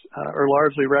 acres are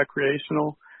largely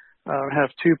recreational, have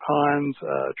 2 ponds,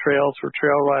 trails for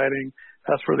trail riding.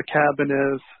 That's where the cabin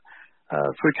is.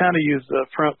 So we kind of use the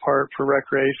front part for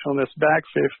recreational. This back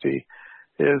 50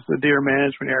 is the deer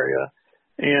management area.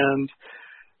 And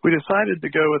we decided to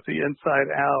go with the inside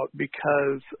out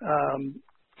because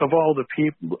of all the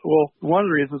people. Well, one of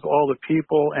the reasons, all the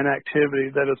people and activity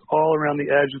that is all around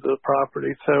the edge of the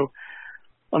property. So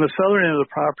on the southern end of the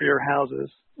property are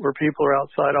houses where people are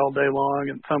outside all day long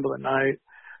and some of the night.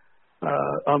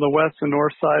 On the west and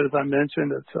north side, as I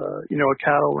mentioned, it's a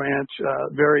cattle ranch,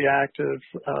 very active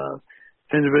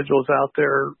individuals out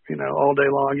there, all day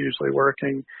long, usually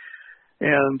working,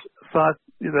 and thought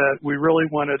that we really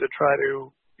wanted to try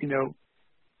to,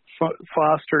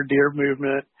 foster deer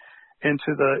movement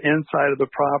into the inside of the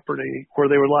property where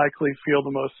they would likely feel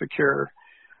the most secure.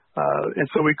 And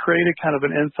so we created kind of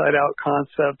an inside-out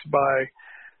concept by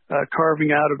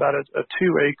carving out about a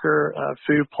 2-acre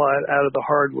food plot out of the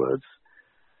hardwoods.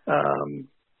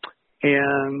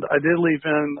 And I did leave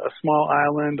in a small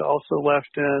island, also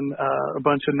left in a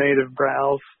bunch of native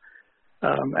browse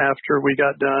after we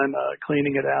got done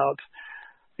cleaning it out.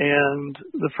 And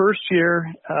the first year,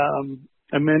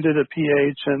 amended a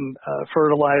pH and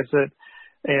fertilized it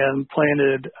and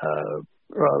planted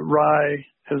rye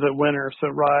as a winter. So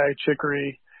rye,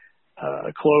 chicory,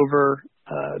 clover,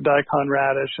 daikon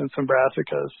radish, and some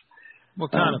brassicas.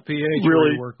 What kind of pH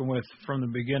were you working with from the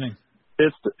beginning?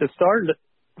 It started at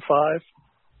 5.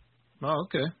 Oh,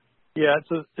 okay. Yeah,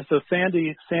 it's a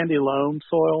sandy loam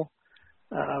soil.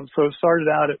 So it started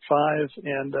out at 5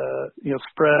 and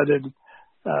spreaded,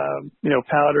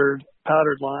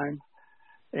 powdered lime.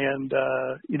 And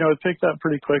it picked up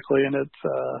pretty quickly, and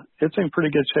it's in pretty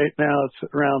good shape now.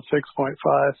 It's around 6.5.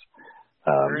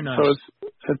 Very nice.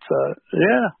 So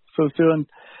so it's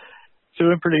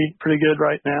doing pretty good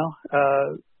right now.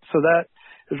 So that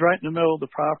is right in the middle of the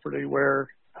property where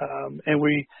and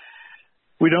we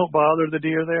don't bother the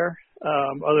deer there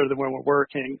other than when we're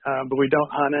working, but we don't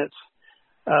hunt it.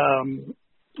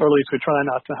 Or at least we try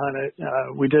not to hunt it.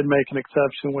 We did make an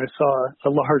exception when we saw a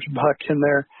large buck in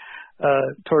there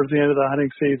towards the end of the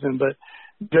hunting season, but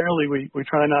generally we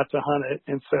try not to hunt it,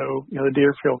 and so the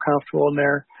deer feel comfortable in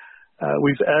there.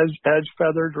 We've edge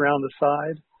feathered around the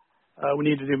side. We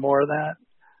need to do more of that.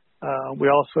 We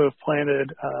also have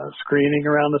planted screening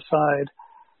around the side.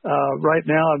 Right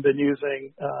now I've been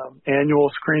using annual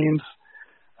screens,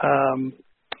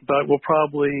 but we'll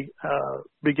probably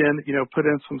begin, put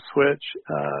in some switch,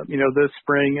 this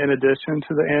spring in addition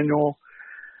to the annual.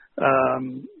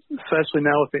 Especially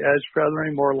now with the edge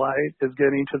feathering, more light is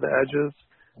getting to the edges.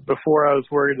 Before I was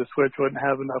worried the switch wouldn't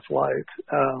have enough light.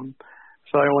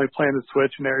 So I only planted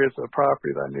switch in areas of the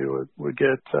property that I knew would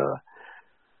get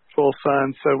full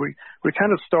sun. So we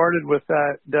kind of started with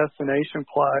that destination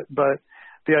plot, but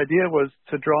the idea was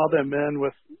to draw them in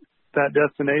with that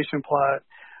destination plot,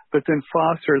 but then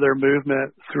foster their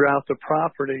movement throughout the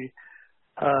property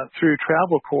through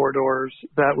travel corridors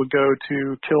that would go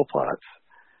to kill plots.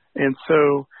 And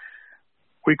so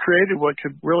we created what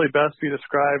could really best be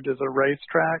described as a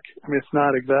racetrack. I mean, it's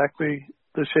not exactly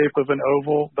the shape of an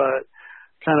oval, but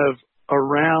kind of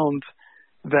around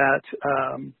that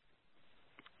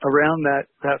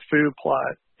food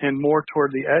plot and more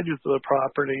toward the edges of the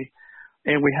property.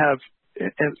 And we have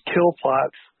kill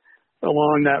plots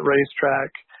along that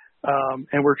racetrack.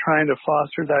 And we're trying to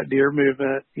foster that deer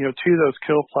movement, to those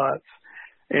kill plots.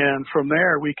 And from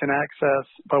there, we can access,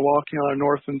 by walking on a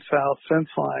north and south fence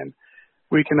line,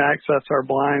 we can access our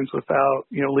blinds without,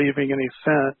 leaving any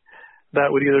scent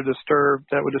that would disturb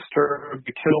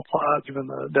the kill plot, even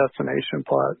the destination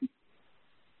plot.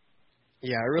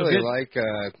 Yeah, I really like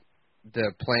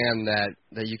the plan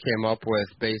that you came up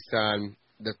with based on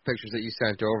the pictures that you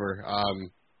sent over.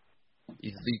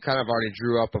 You kind of already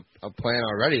drew up a plan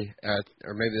already,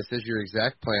 or maybe this is your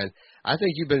exact plan. I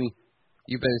think you've been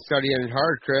studying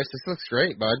hard, Chris. This looks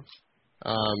great, bud.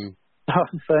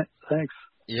 Thanks.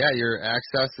 Yeah, your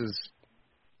access is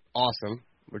awesome,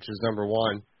 which is number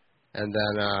one. And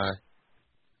then, I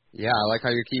like how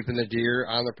you're keeping the deer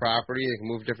on the property. They can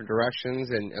move different directions,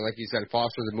 and like you said,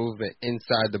 foster the movement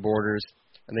inside the borders,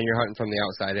 and then you're hunting from the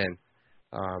outside in.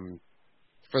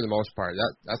 For the most part,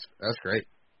 that's great.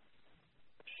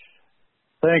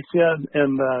 Thanks. Yeah,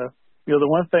 and the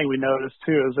one thing we noticed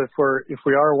too is if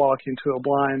we are walking to a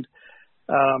blind,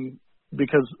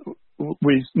 because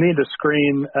we need to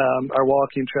screen our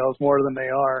walking trails more than they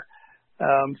are.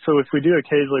 So if we do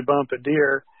occasionally bump a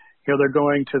deer, they're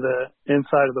going to the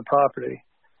inside of the property,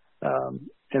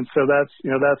 and so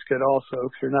that's good also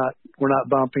because we're not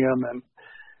bumping them and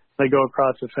they go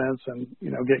across the fence and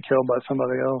get killed by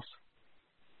somebody else.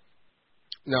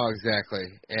 No, exactly.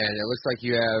 And it looks like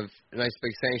you have a nice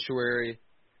big sanctuary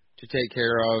to take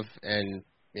care of and,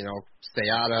 stay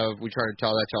out of. We try to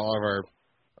tell that to all of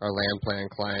our land plan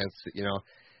clients,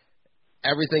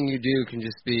 everything you do can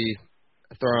just be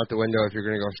thrown out the window if you're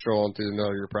going to go strolling through the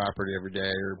middle of your property every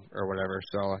day or whatever.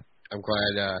 So I'm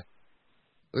glad.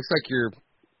 Looks like you're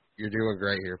doing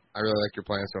great here. I really like your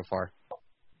plan so far.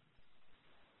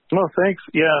 Well, thanks.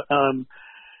 Yeah.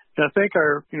 I think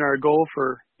our goal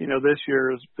for, this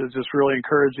year is just really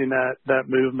encouraging that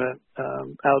movement,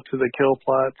 out to the kill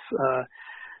plots.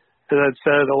 As I've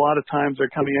said, a lot of times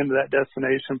they're coming into that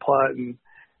destination plot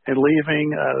and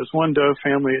leaving. There's one doe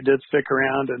family that did stick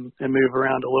around and move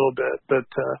around a little bit, but,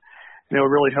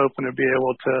 really hoping to be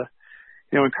able to,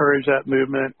 encourage that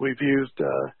movement. We've used,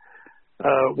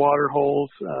 water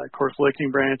holes, of course,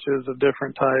 licking branches of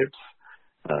different types,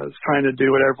 trying to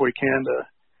do whatever we can to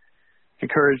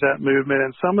encourage that movement.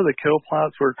 And some of the kill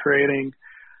plots we're creating,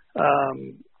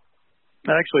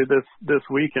 actually this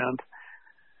weekend,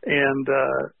 and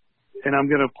I'm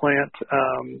going to plant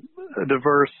a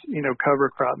diverse, cover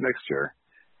crop mixture,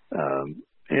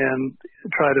 and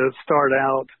try to start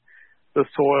out the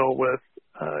soil with,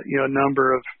 a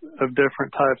number of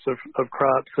different types of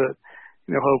crops that,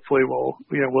 hopefully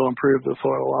will improve the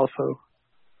soil also.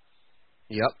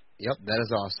 Yep, that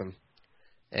is awesome.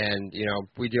 And,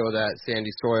 we deal with that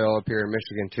sandy soil up here in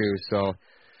Michigan too, so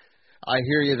I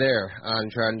hear you there on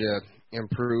trying to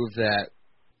improve that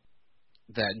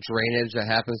drainage that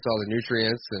happens to all the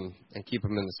nutrients and keep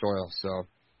them in the soil. So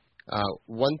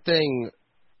one thing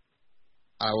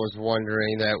I was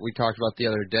wondering that we talked about the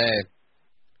other day,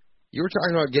 you were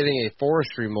talking about getting a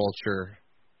forestry mulcher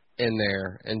in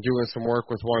there and doing some work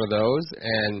with one of those.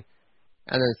 And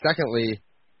then secondly,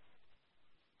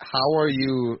 how are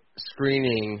you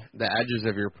screening the edges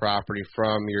of your property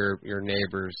from your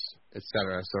neighbors, et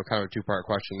cetera? So kind of a two-part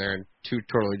question there in two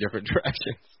totally different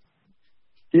directions.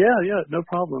 Yeah, no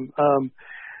problem.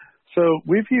 So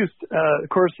we've used, of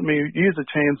course, we use a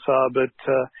chainsaw, but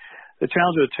the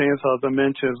challenge with chainsaw, as I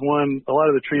mentioned, is one, a lot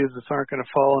of the trees just aren't going to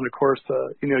fall, and of course,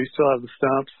 you still have the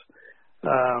stumps,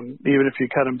 even if you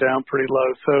cut them down pretty low.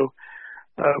 So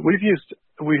we've used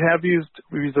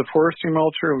a forestry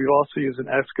mulcher, and we've also used an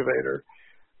excavator.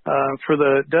 For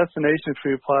the destination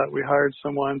food plot, we hired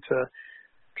someone to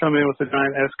come in with a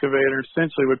giant excavator,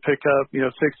 essentially would pick up, 60,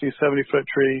 70-foot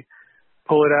tree,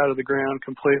 pull it out of the ground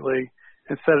completely,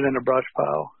 and set it in a brush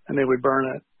pile, and they would burn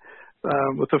it.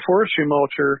 With the forestry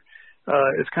mulcher,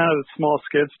 it's kind of a small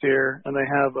skid steer, and they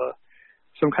have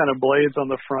some kind of blades on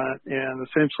the front, and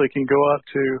essentially can go up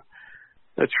to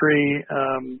a tree,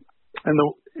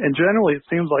 and generally it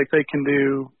seems like they can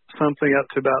do something up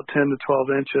to about 10 to 12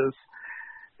 inches,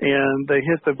 and they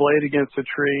hit the blade against the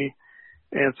tree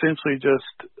and essentially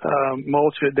just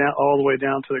mulch it down all the way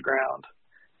down to the ground.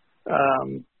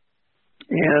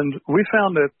 And we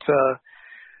found that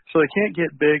so they can't get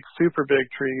super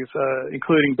big trees,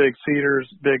 including big cedars,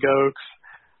 big oaks,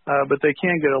 but they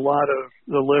can get a lot of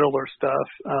the littler stuff.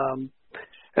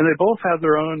 And they both have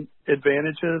their own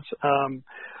advantages.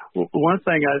 One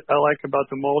thing I like about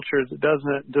the mulcher is it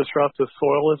doesn't disrupt the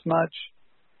soil as much,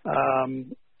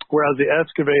 whereas the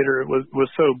excavator was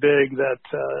so big that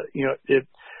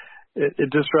it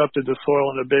disrupted the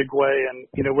soil in a big way, and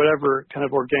whatever kind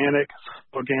of organic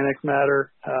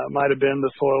matter might have been,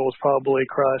 the soil was probably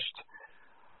crushed.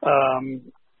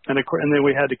 And then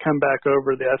we had to come back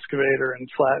over the excavator and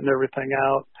flatten everything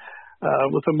out.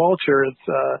 With the mulcher,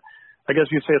 it's I guess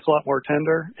you'd say it's a lot more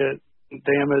tender. It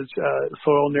damage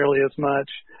soil nearly as much.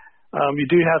 You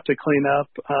do have to clean up,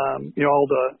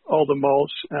 all the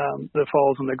mulch that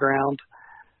falls in the ground.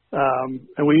 And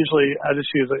I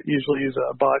just usually use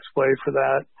a box blade for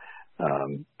that.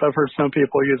 But I've heard some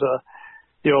people use a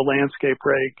landscape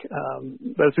rake.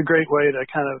 But it's a great way to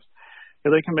kind of,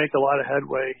 they can make a lot of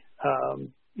headway,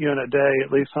 in a day,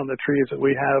 at least on the trees that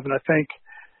we have. And I think,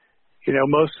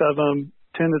 most of them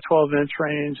 10 to 12 inch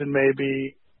range and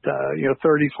maybe,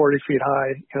 30, 40 feet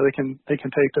high, they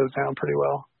can take those down pretty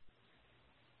well.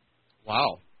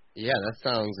 Wow. Yeah, that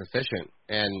sounds efficient.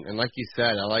 And like you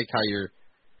said, I like how you're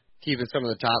keeping some of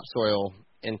the topsoil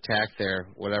intact there,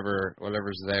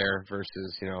 whatever's there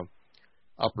versus,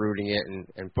 uprooting it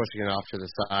and pushing it off to the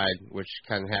side, which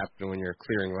can happen when you're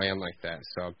clearing land like that.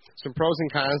 So some pros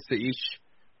and cons to each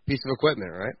piece of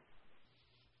equipment, right?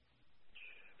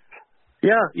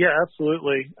 Yeah,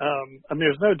 absolutely.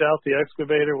 There's no doubt the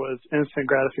excavator was instant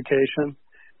gratification,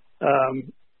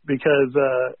 because,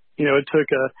 it took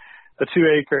a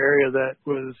 2-acre area that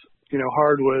was,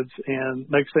 hardwoods, and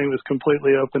next thing was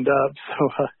completely opened up.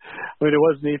 So, it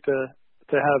was neat to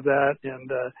have that.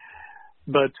 And,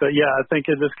 I think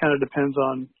it just kind of depends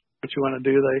on what you want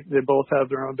to do. They both have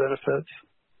their own benefits.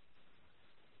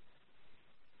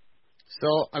 So,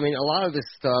 a lot of this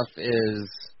stuff is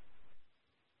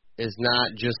is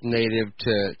not just native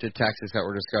to Texas that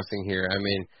we're discussing here. I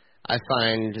mean, I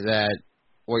find that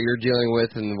what you're dealing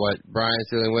with and what Brian's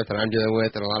dealing with and I'm dealing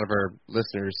with and a lot of our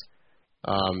listeners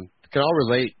can all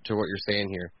relate to what you're saying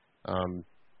here.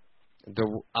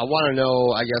 I want to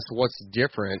know, I guess, what's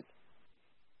different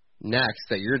next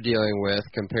that you're dealing with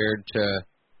compared to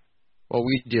what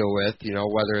we deal with,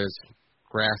 whether it's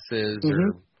grasses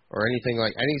or anything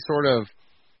like any sort of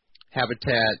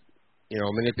habitat,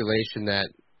 manipulation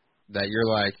that you're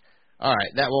like, all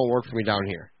right, that won't work for me down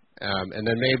here. And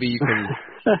then maybe you can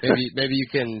maybe you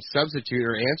can substitute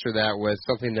or answer that with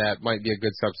something that might be a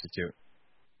good substitute.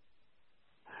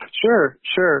 Sure.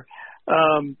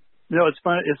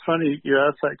 It's funny you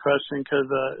asked that question because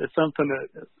it's something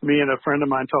that me and a friend of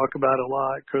mine talk about a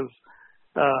lot because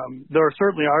there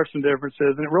certainly are some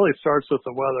differences, and it really starts with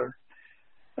the weather.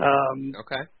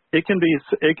 Okay. It can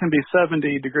be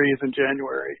 70 degrees in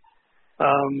January.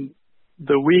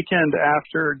 The weekend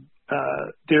after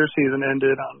deer season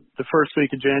ended on the first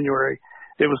week of January,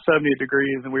 it was 70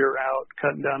 degrees and we were out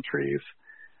cutting down trees.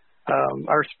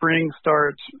 Our spring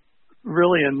starts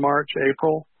really in March,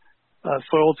 April.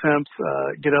 Soil temps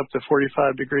get up to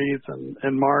 45 degrees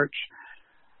in March.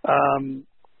 And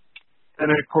then,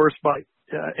 of course, by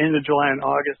end of July and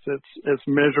August, it's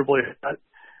miserably hot,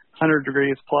 100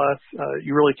 degrees plus.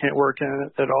 You really can't work in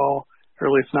it at all, or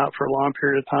at least not for a long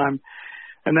period of time.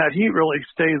 And that heat really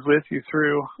stays with you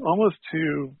through almost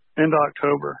to end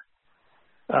October.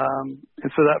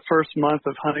 And so that first month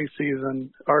of hunting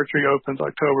season, archery opens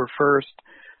October 1st.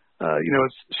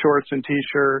 It's shorts and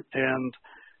T-shirt, and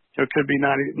it could be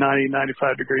 90,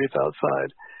 95 degrees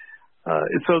outside.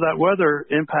 And so that weather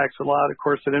impacts a lot. Of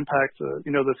course, it impacts,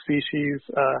 the species.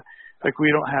 Like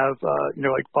we don't have,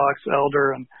 like box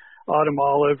elder and autumn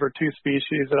olive are two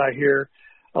species that I hear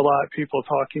a lot of people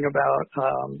talking about,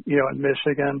 in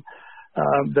Michigan,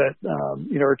 that,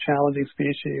 are challenging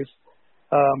species.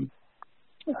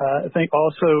 I think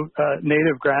also,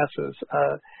 native grasses,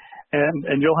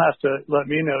 and you'll have to let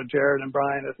me know, Jared and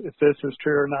Brian, if this is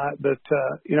true or not, but,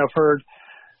 I've heard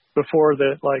before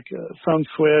that like some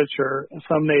switch or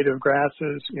some native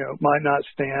grasses, might not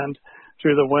stand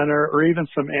through the winter, or even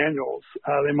some annuals.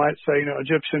 They might say,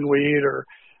 Egyptian weed or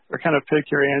kind of pick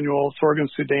your annual. Sorghum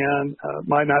Sudan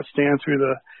might not stand through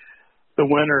the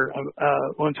winter.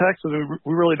 Well, in Texas,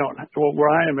 we really don't, where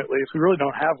I am at least, we really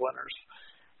don't have winters.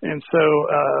 And so,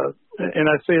 and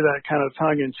I say that kind of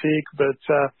tongue in cheek, but,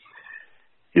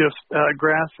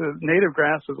 grasses, native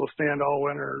grasses will stand all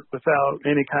winter without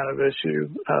any kind of issue.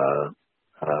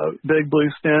 Big blue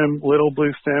stem, little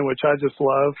blue stem, which I just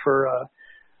love for,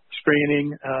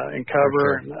 screening, and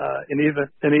cover, sure.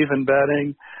 and even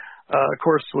bedding. Of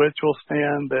course, switch will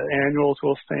stand, the annuals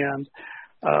will stand.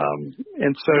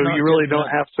 And so you really don't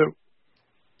have to.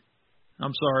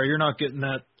 I'm sorry, you're not getting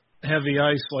that heavy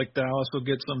ice like Dallas will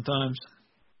get sometimes.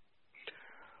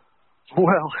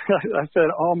 Well, I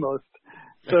said almost.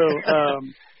 So,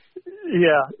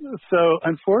 so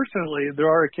unfortunately, there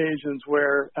are occasions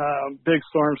where big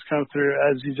storms come through,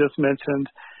 as you just mentioned,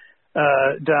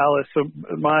 Dallas. So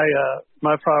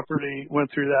my property went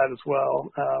through that as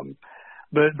well.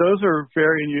 But those are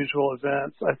very unusual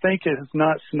events. I think it has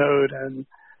not snowed in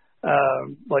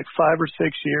like 5 or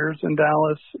 6 years in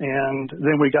Dallas, and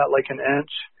then we got like an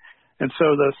inch. And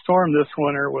so the storm this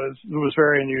winter was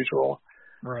very unusual.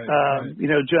 Right.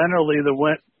 Generally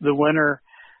the winter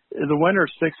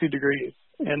is 60 degrees,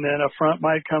 and then a front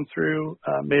might come through.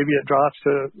 Maybe it drops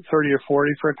to 30 or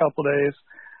 40 for a couple of days.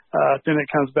 Then it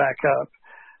comes back up.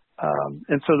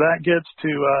 And so that gets to,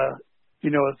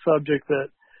 a subject that,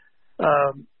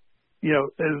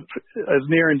 is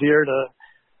near and dear to,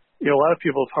 a lot of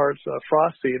people's hearts.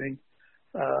 Frost seeding,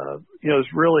 is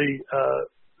really,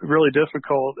 really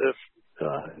difficult, if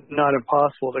not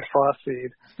impossible, to frost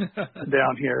seed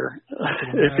down here.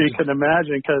 If you can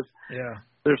imagine, because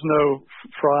there's no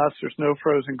frost, there's no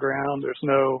frozen ground, there's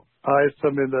no ice. I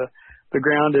mean, the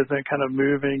ground isn't kind of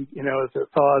moving, as it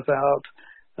thaws out.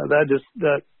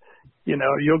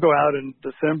 You'll go out in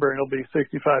December and it'll be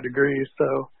 65 degrees.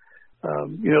 So,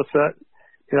 so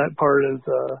that part is,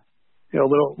 a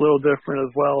little different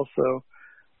as well. So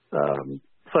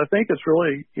I think it's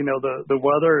really, the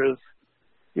weather is,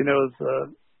 is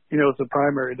the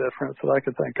primary difference that I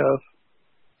could think of.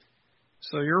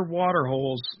 So your water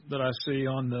holes that I see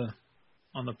on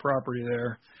the property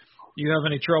there, do you have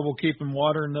any trouble keeping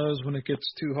water in those when it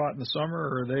gets too hot in the summer,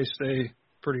 or they stay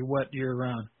pretty wet year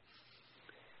round?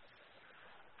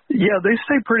 Yeah, they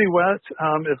stay pretty wet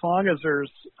as long as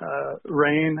there's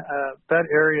rain. That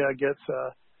area gets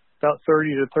about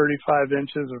 30 to 35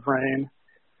 inches of rain.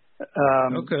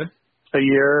 Okay. a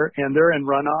year, and they're in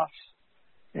runoffs.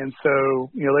 And so,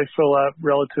 they fill up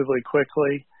relatively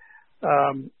quickly.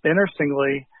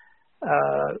 Interestingly,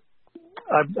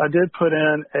 I did put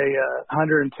in a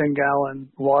 110-gallon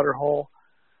water hole,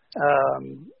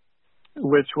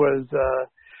 which was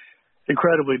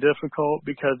incredibly difficult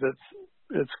because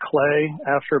it's clay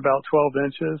after about 12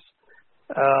 inches.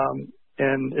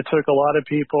 And it took a lot of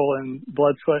people and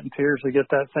blood, sweat, and tears to get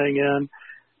that thing in.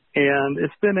 And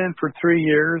it's been in for 3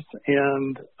 years,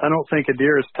 and I don't think a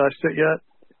deer has touched it yet.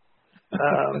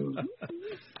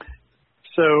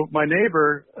 So my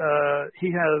neighbor,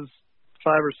 he has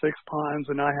 5 or 6 ponds,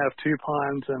 and I have 2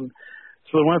 ponds. And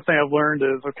so the one thing I've learned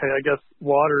is, okay, I guess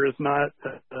water is not,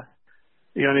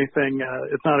 anything.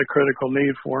 It's not a critical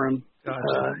need for them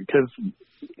because,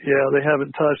 they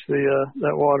haven't touched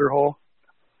that water hole.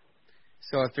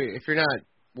 So if you're not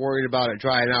worried about it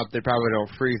drying up, they probably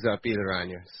don't freeze up either on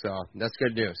you. So that's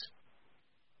good news.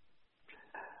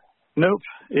 Nope.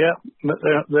 Yeah,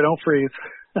 they don't freeze.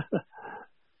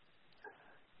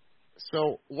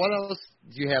 So what else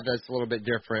do you have that's a little bit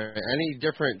different? Any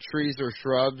different trees or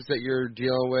shrubs that you're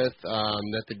dealing with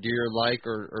that the deer like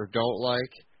or don't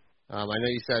like? I know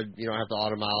you said you don't have the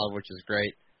autumn olive, which is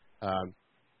great,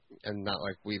 and not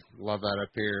like we love that up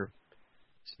here,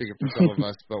 speaking for some of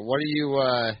us. But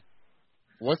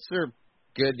what's their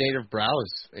good native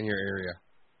browse in your area?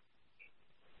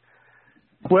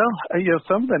 Well,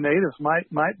 some of the natives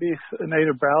might be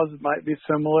native browses might be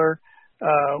similar.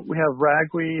 We have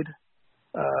ragweed,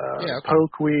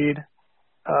 pokeweed,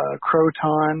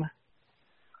 croton,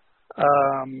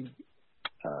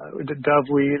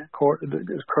 doveweed,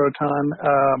 croton.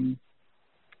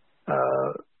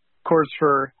 Of course,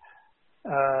 for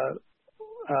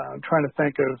I'm trying to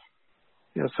think of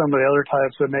some of the other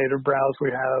types of native browse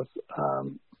we have,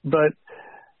 but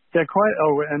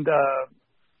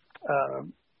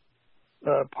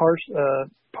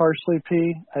parsley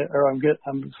pea, or I'm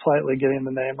slightly getting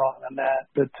the name wrong on that,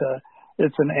 but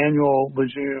it's an annual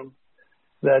legume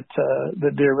that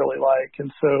deer really like,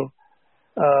 and so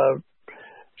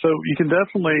you can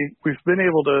we've been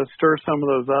able to stir some of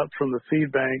those up from the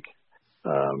seed bank,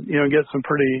 and get some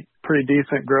pretty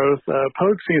decent growth.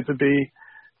 Poke seems to be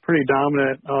pretty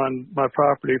dominant on my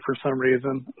property for some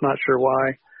reason. I'm not sure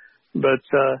why, but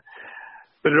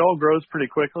it all grows pretty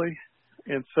quickly.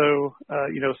 And so,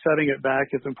 setting it back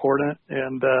is important.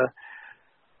 And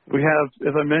we have,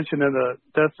 as I mentioned in the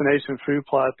destination food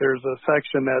plot, there's a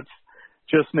section that's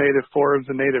just native forbs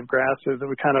and native grasses that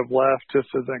we kind of left just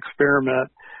as an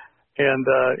experiment. And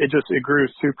it grew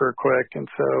super quick. And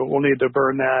so we'll need to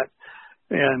burn that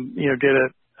and, get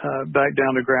it back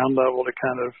down to ground level to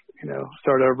kind of,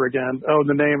 start over again. Oh,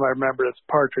 the name I remember, it's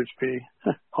partridge pea.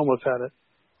 Almost had it.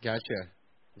 Gotcha.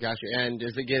 And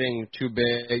is it getting too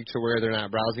big to where they're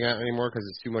not browsing on it anymore because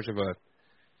it's too much of a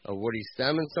woody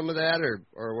stem in some of that,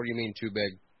 or what do you mean too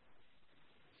big?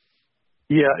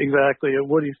 Yeah, exactly. A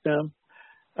woody stem.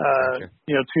 Gotcha.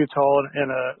 Too tall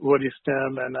and a woody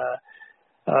stem, and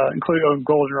including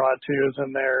goldenrod too is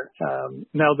in there.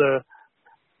 Now the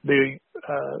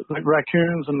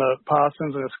raccoons and the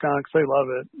possums and the skunks, they love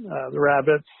it. The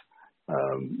rabbits,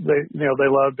 they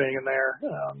love being in there.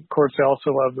 Of course, they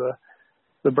also love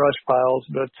the brush piles,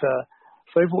 but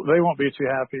so they won't be too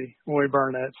happy when we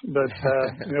burn it. But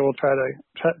we'll try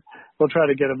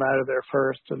to get them out of there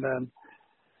first, and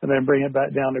then bring it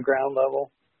back down to ground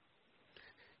level.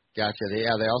 Gotcha.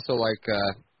 Yeah, they also like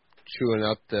chewing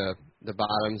up the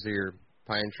bottoms of your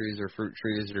pine trees or fruit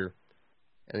trees or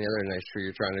any other nice tree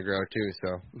you're trying to grow too. So.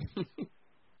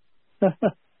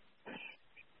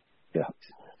 Yeah.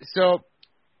 So,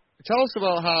 tell us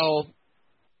about how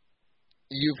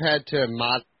you've had to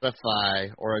modify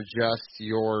or adjust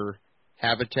your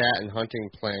habitat and hunting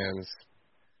plans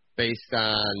based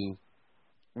on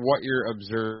what you're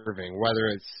observing, whether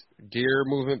it's deer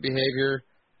movement behavior.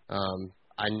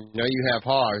 I know you have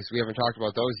hogs. We haven't talked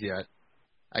about those yet.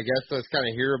 I guess let's kind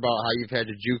of hear about how you've had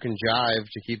to juke and jive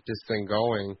to keep this thing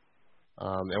going,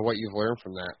 and what you've learned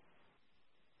from that.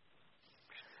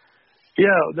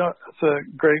 Yeah, that's a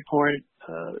great point,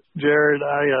 Jared.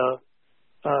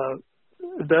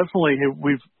 Definitely,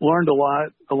 we've learned a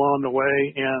lot along the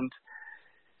way, and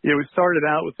we started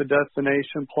out with the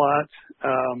destination plot,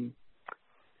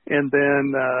 and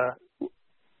then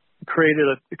created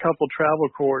a couple travel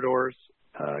corridors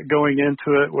going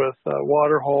into it with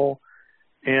water hole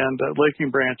and licking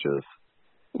branches,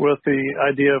 with the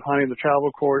idea of hunting the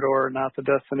travel corridor, not the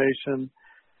destination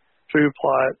food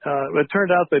plot. It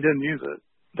turned out they didn't use it.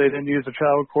 They didn't use the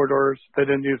travel corridors. They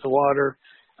didn't use the water.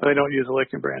 They don't use the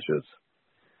licking branches.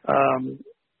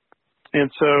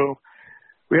 And so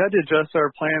we had to adjust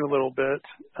our plan a little bit.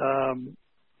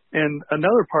 And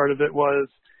another part of it was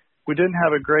we didn't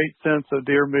have a great sense of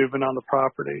deer movement on the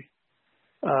property.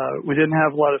 We didn't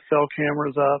have a lot of cell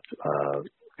cameras up,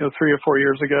 3 or 4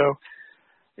 years ago.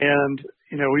 And,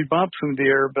 we bumped some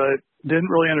deer, but didn't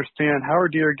really understand how are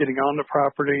deer getting on the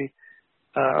property,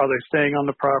 are they staying on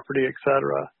the property, et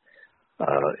cetera.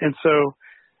 And so,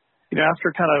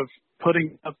 after kind of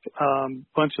putting up a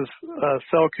bunch of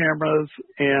cell cameras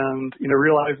and,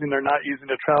 realizing they're not using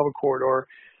a travel corridor,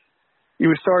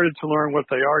 we started to learn what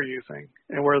they are using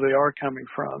and where they are coming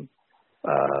from,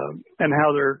 and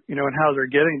how they're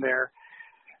getting there.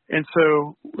 And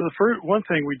so the first one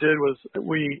thing we did was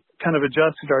we kind of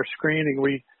adjusted our screening.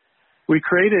 We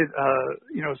created,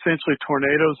 essentially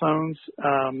tornado zones,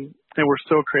 and we're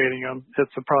still creating them.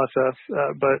 It's a process,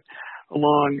 but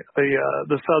along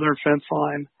the southern fence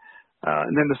line,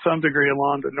 and then to some degree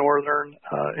along the northern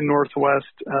and northwest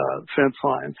fence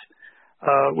lines,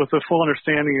 with the full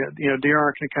understanding that deer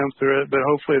aren't going to come through it, but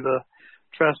hopefully the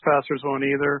trespassers won't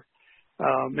either.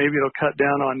 Maybe it'll cut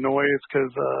down on noise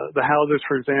because the houses,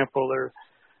 for example, they're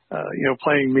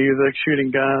playing music, shooting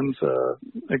guns,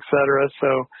 et cetera. So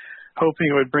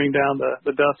hoping it would bring down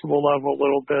the decibel level a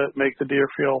little bit, make the deer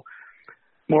feel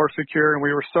more secure. And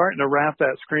we were starting to wrap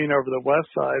that screen over the west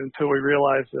side until we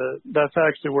realized that that's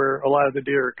actually where a lot of the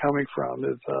deer are coming from,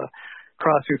 is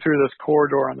crossing through this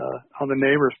corridor on the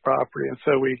neighbor's property. And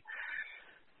so we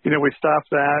stopped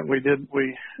that. We didn't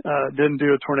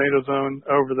do a tornado zone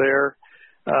over there,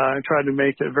 and tried to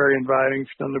make it very inviting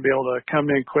for them to be able to come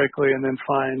in quickly and then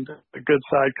find a good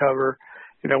side cover,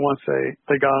 once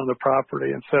they got on the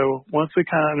property. And so once we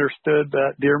kind of understood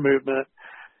that deer movement,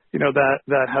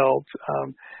 that helped.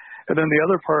 And then the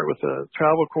other part with the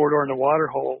travel corridor and the water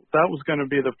hole, that was going to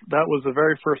be that was the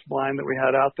very first blind that we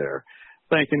had out there,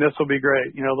 thinking this will be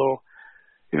great. They'll,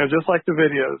 just like the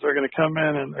videos, they're going to come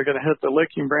in and they're going to hit the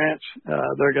licking branch.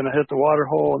 They're going to hit the water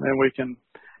hole, and then we can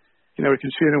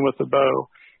shoot them with the bow.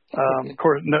 Of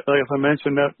course, like I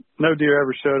mentioned, no deer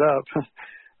ever showed up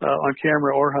on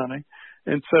camera or hunting.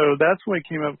 And so that's when we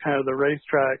came up with kind of the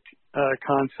racetrack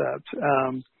concept,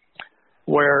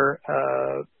 where,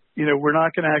 we're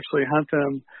not going to actually hunt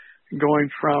them going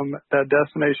from that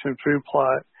destination food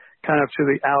plot kind of to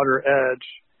the outer edge.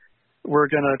 We're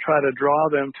going to try to draw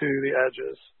them to the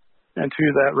edges and to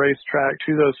that racetrack,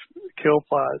 to those kill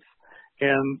plots,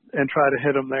 and try to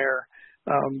hit them there.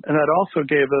 And that also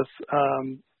gave us,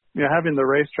 having the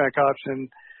racetrack option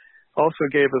also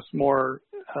gave us more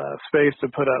space to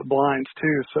put up blinds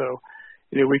too. So,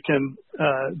 we can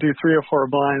do 3 or 4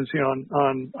 blinds,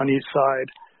 on each side,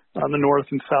 on the north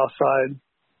and south side.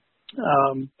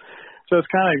 So it's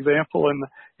kind of example, and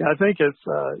I think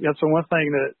so one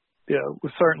thing that we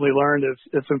certainly learned is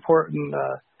it's important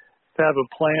to have a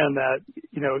plan that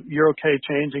you're okay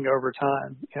changing over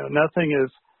time. Nothing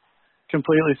is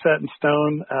completely set in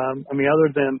stone.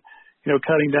 Other than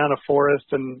cutting down a forest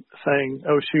and saying,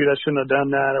 "Oh shoot, I shouldn't have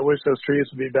done that. I wish those trees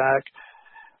would be back."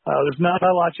 There's not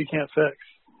a lot you can't fix.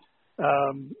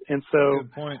 And so,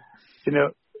 good point.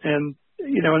 And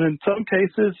in some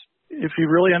cases, if you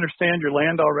really understand your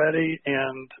land already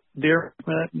and deer,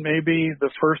 maybe the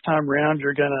first time around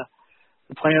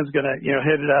the plan's gonna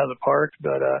hit it out of the park.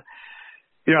 But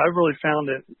I've really found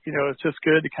it. It's just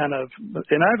good to kind of,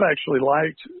 and I've actually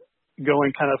liked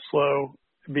going kind of slow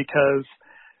because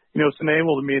it's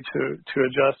enabled me to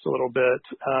adjust a little bit.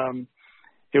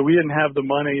 We didn't have the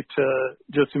money to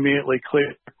just immediately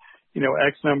clear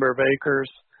X number of acres.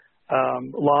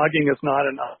 Logging is not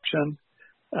an option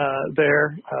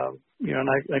there, and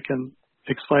I can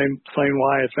explain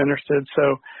why if interested.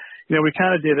 So, we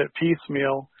kind of did it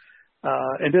piecemeal,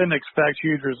 and didn't expect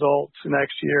huge results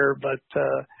next year, but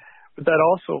that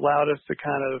also allowed us to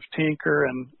kind of tinker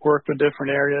and work with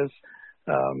different areas,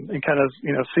 and kind of,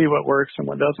 see what works and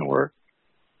what doesn't work.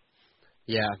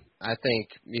 Yeah, I think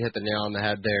you hit the nail on the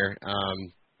head there.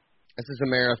 This is a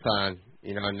marathon,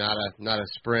 not a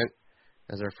sprint,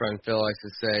 as our friend Phil likes to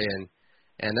say,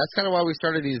 and that's kind of why we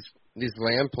started these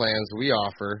land plans we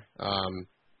offer.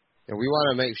 And we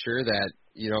want to make sure that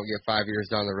you don't get 5 years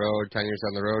down the road, 10 years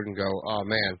down the road, and go, oh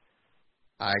man,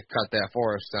 I cut that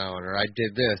forest down, or I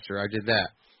did this, or I did that.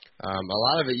 A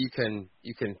lot of it you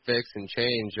can fix and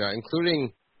change,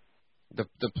 including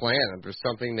the plan. If there's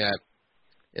something that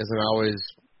isn't always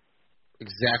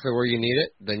exactly where you need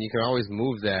it, then you can always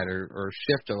move that or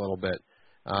shift a little bit.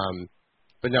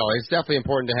 But no, it's definitely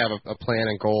important to have a plan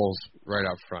and goals right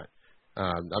up front.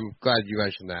 I'm glad you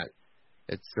mentioned that.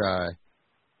 It's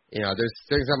there's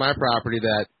things on my property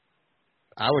that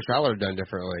I wish I would have done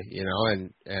differently,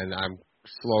 and I'm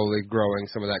slowly growing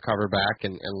some of that cover back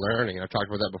and learning. I've talked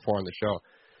about that before on the show.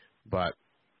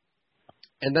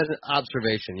 And then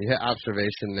observation. You hit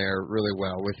observation there really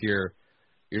well with your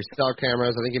cell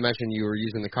cameras. I think you mentioned you were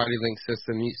using the CuddyLink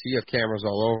system. So you have cameras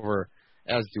all over,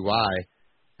 as do I.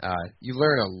 You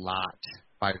learn a lot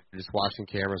by just watching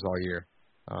cameras all year.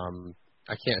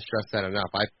 I can't stress that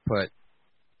enough. I put,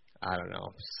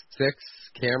 6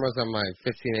 cameras on my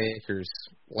 15 acres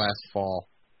last fall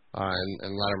and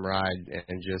let them ride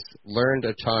and just learned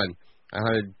a ton. I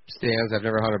hunted stands I've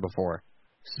never hunted before.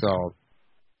 So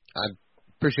I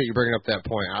appreciate you bringing up that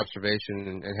point. Observation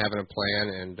and having a plan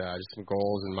and just some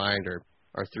goals in mind are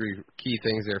 3 key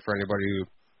things there for anybody who,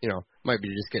 might be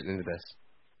just getting into this.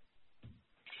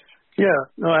 Yeah,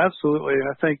 no, absolutely.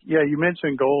 I think, you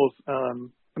mentioned goals. I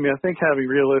think having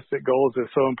realistic goals is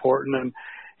so important. And,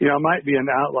 I might be an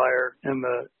outlier in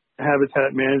the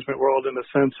habitat management world in the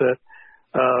sense that,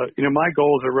 my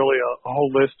goals are really a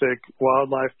holistic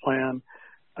wildlife plan.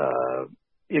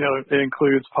 It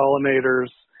includes pollinators,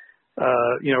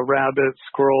 rabbits,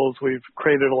 squirrels. We've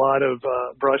created a lot of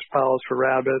brush piles for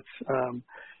rabbits,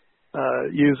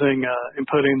 using and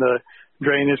putting the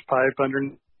drainage pipe under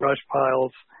brush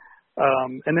piles.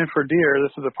 And then for deer,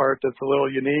 this is the part that's a little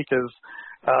unique is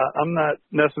I'm not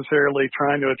necessarily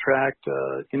trying to attract,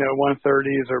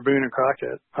 130s or Boone and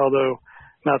Crockett, although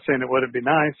not saying it wouldn't be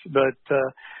nice, but,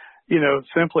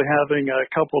 simply having a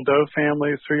couple doe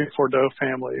families, 3 or 4 doe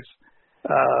families,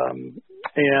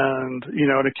 and,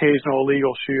 an occasional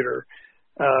illegal shooter.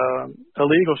 A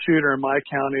legal shooter in my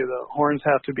county, the horns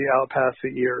have to be out past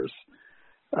the ears.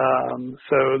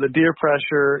 So the deer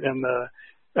pressure in the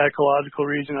ecological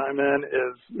region I'm in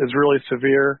is really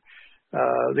severe.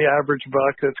 The average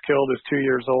buck that's killed is 2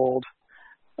 years old.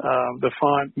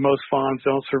 Most fawns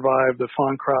don't survive. The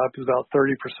fawn crop is about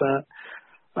 30%.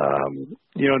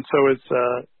 And so it's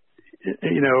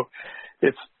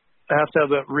I have to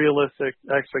have that realistic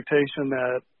expectation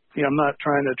that, I'm not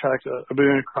trying to attract a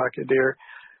Boone and Crockett deer,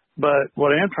 but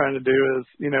what I am trying to do is,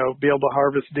 be able to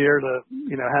harvest deer to,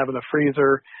 have in the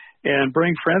freezer and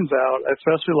bring friends out. I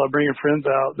especially love bringing friends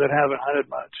out that haven't hunted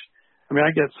much. I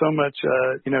get so much,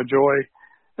 joy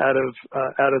out of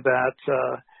that,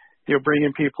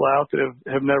 bringing people out that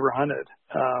have never hunted,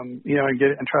 and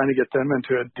trying to get them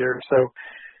into a deer. So,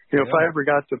 if I ever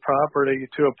got the property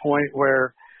to a point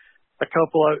where a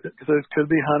couple of those could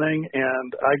be hunting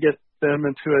and I get them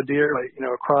into a deer, like,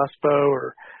 a crossbow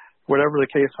or whatever the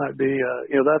case might be,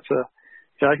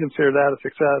 I consider that a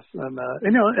success. And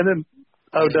then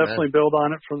I would definitely build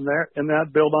on it from there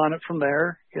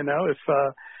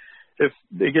If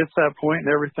it gets to that point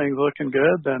and everything's looking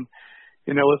good, then,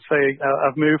 let's say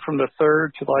I've moved from the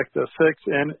 3rd to like the 6th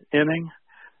inning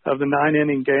of the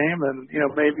 9-inning game. And,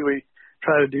 maybe we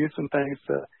try to do some things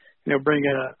to, bring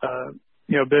in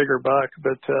a bigger buck.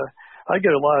 But I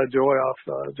get a lot of joy off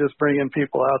just bringing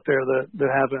people out there that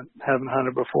haven't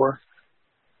hunted before.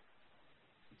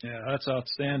 Yeah, that's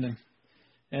outstanding.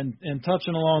 And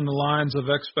touching along the lines of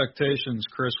expectations,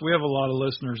 Chris, we have a lot of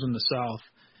listeners in the South.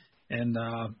 And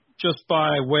just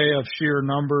by way of sheer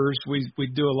numbers, we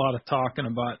do a lot of talking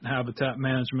about habitat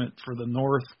management for the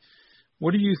North.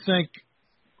 What do you think,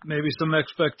 maybe some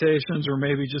expectations or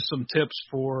maybe just some tips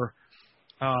for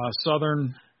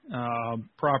Southern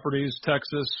properties,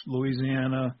 Texas,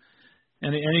 Louisiana,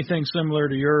 anything similar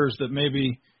to yours that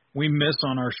maybe we miss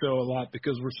on our show a lot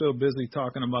because we're so busy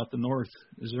talking about the North?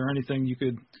 Is there anything you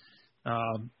could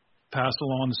pass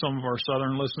along to some of our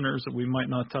Southern listeners that we might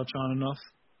not touch on enough?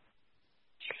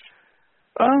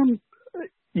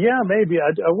 Yeah, maybe.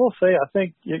 I will say, I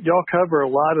think y'all cover a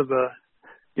lot of the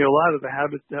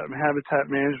habitat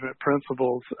management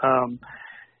principles.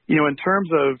 In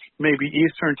terms of maybe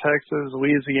Eastern Texas,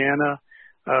 Louisiana,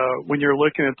 when you're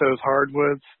looking at those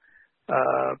hardwoods,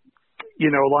 a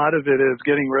lot of it is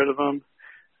getting rid of them,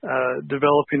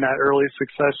 developing that early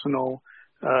successional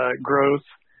growth,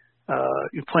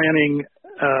 planting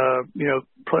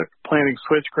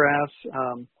switchgrass.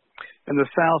 In the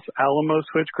South, Alamo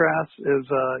switchgrass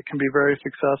can be very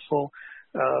successful.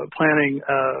 Planting,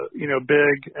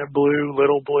 big blue,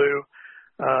 little blue,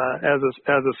 as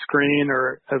a screen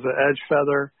or as an edge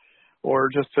feather, or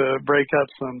just to break up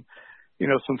some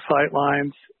sight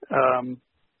lines,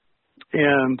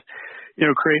 and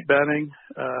create bedding,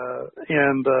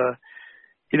 and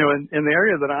in the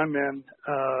area that I'm in,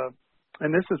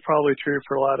 and this is probably true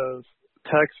for a lot of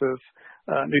Texas,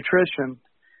 nutrition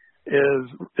is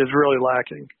really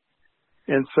lacking.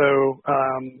 And so,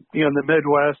 in the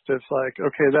Midwest, it's like,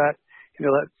 okay,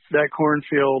 that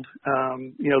cornfield,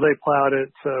 they plowed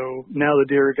it. So now the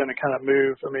deer are going to kind of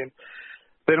move.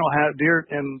 They don't have deer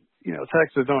in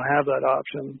Texas don't have that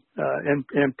option,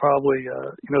 and probably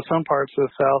some parts of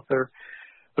the South there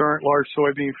aren't large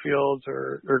soybean fields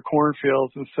or corn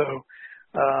fields, and so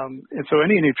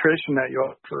any nutrition that you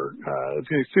offer is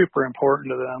going to be super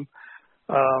important to them.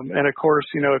 And of course,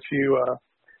 if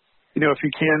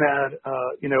you can add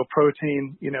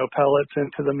protein pellets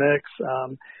into the mix,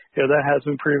 that has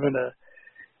been proven to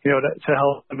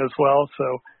help them as well.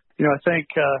 So I think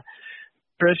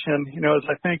nutrition, as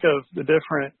I think of the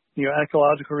different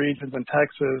ecological regions in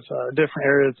Texas, different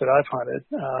areas that I've hunted,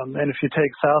 and if you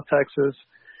take South Texas,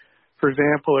 for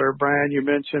example, or Brian, you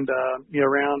mentioned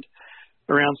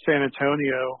around San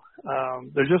Antonio,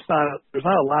 there's not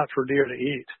a lot for deer to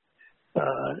eat,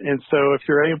 and so if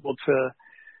you're able to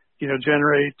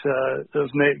generate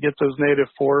get those native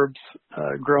forbs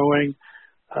growing,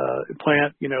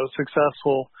 plant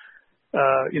successful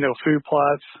food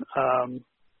plots,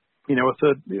 with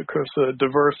of course a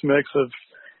diverse mix of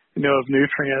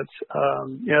nutrients.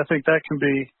 I think that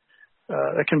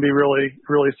can be really,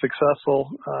 really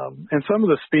successful. And some of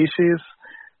the species,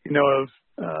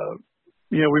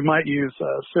 we might use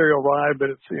cereal rye, but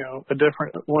it's a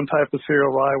different one type of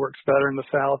cereal rye works better in the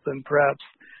South than perhaps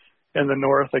in the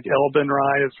North. Like Elbin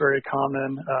rye is very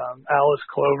common. Alice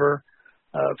clover,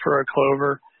 furrow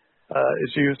clover,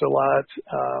 is used a lot.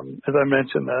 As I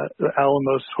mentioned, the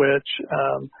Alamo switch.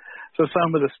 So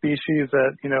some of the species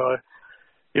that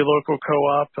your local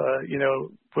co-op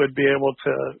would be able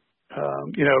to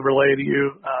relay to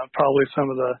you, probably some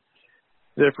of the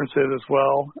differences as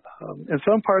well. In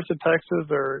some parts of Texas,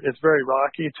 it's very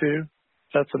rocky too.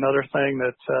 That's another thing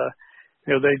that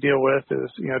they deal with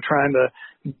is trying to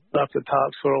build up the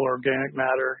topsoil organic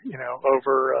matter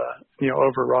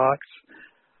over rocks.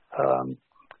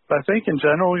 But I think in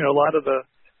general, a lot of the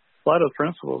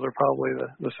principles are probably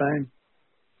the same.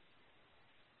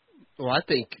 Well, I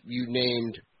think you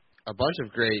named a bunch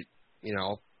of great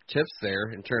tips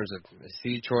there in terms of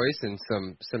seed choice and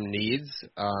some needs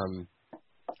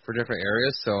for different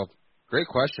areas. So great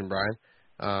question, Brian.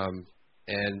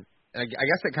 And I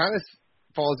guess it kind of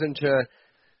falls into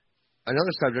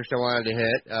another subject I wanted to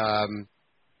hit,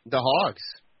 the hogs.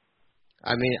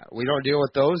 I mean, we don't deal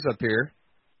with those up here.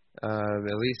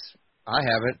 At least I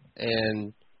haven't.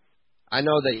 And I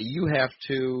know that you have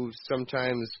to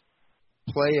sometimes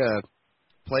play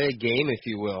a game, if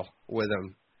you will, with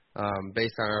them,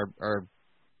 based on our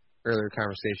earlier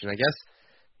conversation. I guess,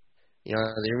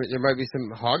 there might be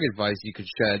some hog advice you could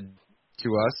shed to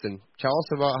us, and tell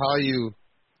us about how you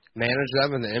manage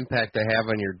them and the impact they have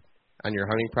on your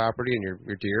hunting property and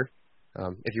your deer,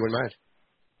 if you wouldn't mind.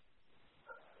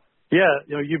 Yeah,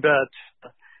 you bet.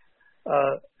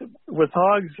 With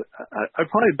hogs, I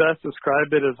probably best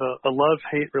describe it as a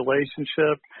love-hate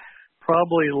relationship,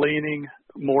 probably leaning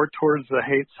more towards the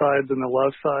hate side than the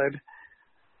love side.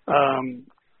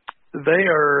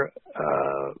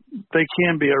 They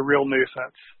can be a real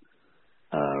nuisance.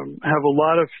 Have a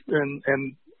lot of,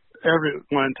 and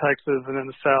everyone in Texas and in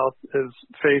the South is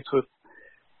faced with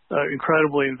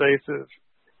incredibly invasive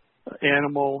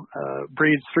animal,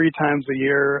 breeds 3 times a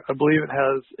year. I believe it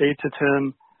has 8 to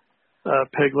 10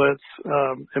 piglets.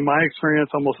 In my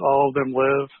experience, almost all of them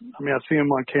live. I mean, I see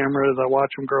them on cameras. I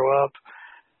watch them grow up.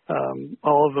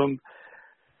 All of them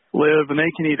live, and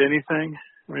they can eat anything.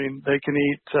 I mean, they can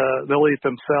eat. They'll eat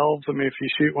themselves. I mean, if you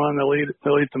shoot one,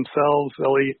 they'll eat themselves.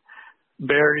 They'll eat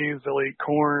berries. They'll eat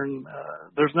corn.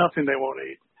 There's nothing they won't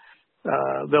eat.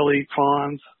 They'll eat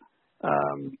fawns,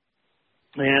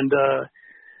 and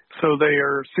so they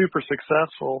are super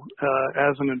successful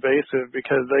as an invasive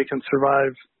because they can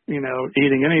survive,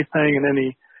 eating anything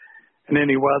in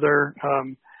any weather.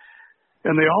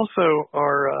 And they also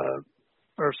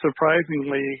are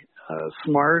surprisingly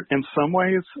smart in some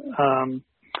ways.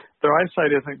 Their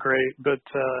eyesight isn't great, but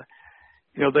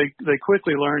they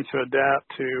quickly learn to adapt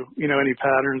to any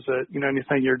patterns that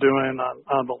anything you're doing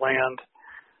on the land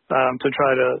to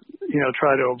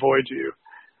try to avoid you.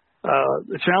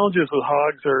 The challenges with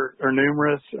hogs are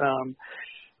numerous.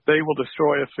 They will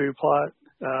destroy a food plot.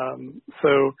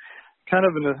 So kind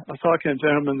of I was talking to a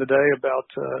gentleman today about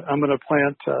I'm going to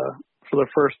plant for the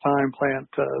first time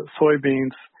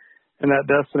soybeans in that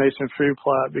destination food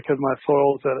plot because my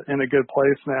soil's in a good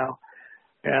place now.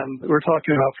 And we're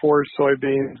talking about forage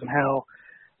soybeans and how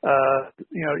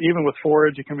even with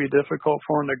forage it can be difficult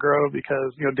for them to grow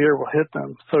because deer will hit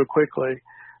them so quickly.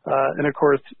 And of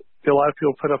course, a lot of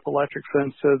people put up electric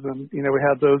fences, and we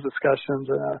had those discussions.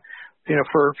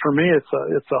 For me, it's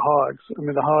the hogs. I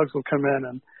mean, the hogs will come in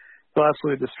and they'll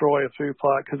absolutely destroy a food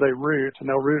plot because they root, and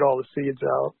they'll root all the seeds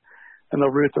out, and they'll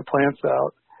root the plants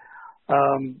out.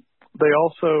 They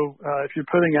also, if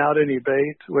you're putting out any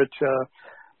bait, which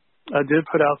I did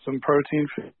put out some protein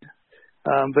feed,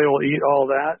 they will eat all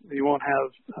that. You won't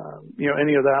have,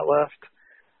 any of that left.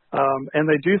 And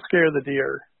they do scare the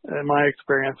deer, in my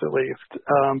experience at least.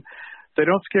 They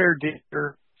don't scare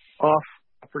deer off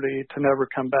property to never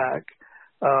come back.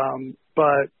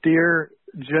 But deer,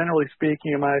 generally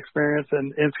speaking, in my experience,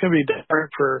 and it's going to be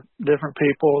different for different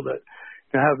people that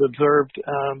have observed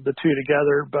the two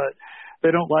together, but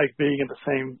they don't like being in the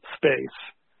same space.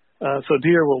 So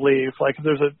deer will leave. Like if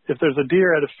there's a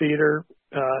deer at a feeder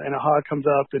and a hog comes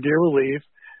up, the deer will leave.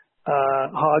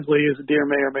 Hog leaves, the deer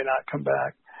may or may not come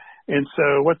back. And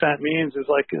so what that means is,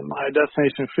 like in my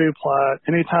destination food plot,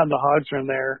 anytime the hogs are in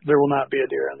there, there will not be a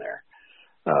deer in there.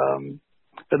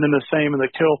 And then the same in the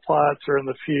kill plots or in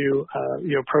the few,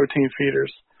 protein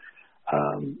feeders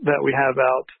that we have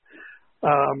out.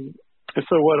 And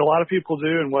so what a lot of people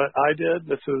do, and what I did,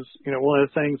 this is, one of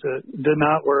the things that did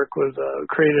not work, was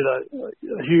created a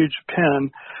huge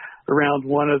pen around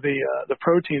one of the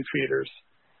protein feeders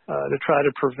to try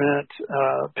to prevent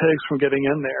pigs from getting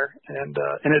in there. And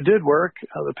it did work.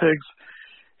 The pigs,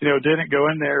 didn't go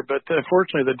in there, but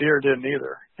unfortunately the deer didn't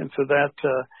either. And so that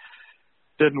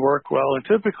didn't work well. And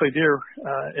typically deer,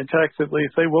 in Texas at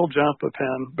least, they will jump a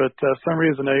pen, but some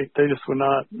reason they just would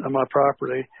not on my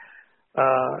property.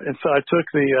 And so I took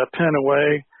the pen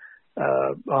away.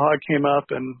 A hog came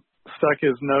up and stuck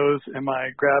his nose in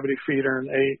my gravity feeder and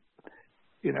ate,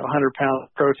 100-pound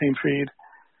protein feed.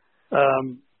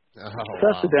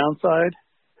 That's the downside.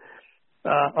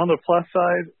 On the plus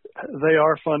side, they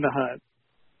are fun to hunt,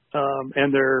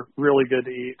 and they're really good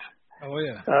to eat. Oh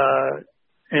yeah.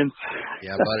 And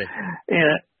yeah, buddy.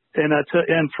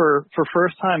 and for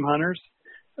first time hunters,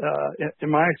 in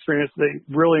my experience, they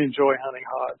really enjoy hunting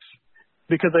hogs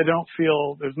because they don't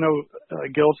feel there's no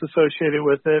guilt associated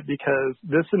with it, because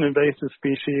this is an invasive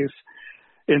species.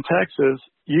 In Texas,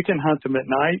 you can hunt them at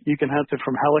night. You can hunt them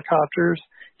from helicopters.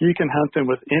 You can hunt them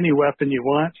with any weapon you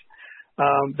want.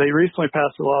 They recently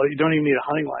passed a law that you don't even need a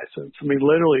hunting license. I mean,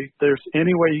 literally, there's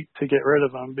any way to get rid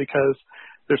of them because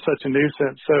they're such a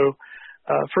nuisance. So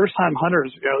first-time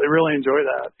hunters, they really enjoy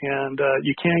that. And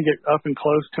you can get up and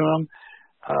close to them,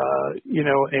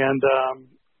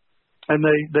 and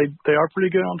they are pretty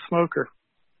good on smoker.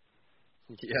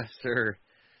 Yes, sir.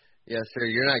 Yes, sir.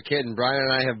 You're not kidding. Brian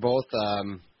and I have both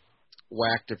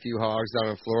whacked a few hogs down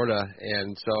in Florida,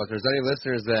 and so if there's any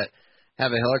listeners that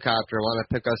have a helicopter and want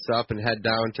to pick us up and head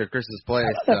down to Chris's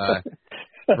place,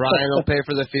 Brian will pay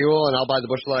for the fuel, and I'll buy the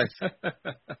bush lights.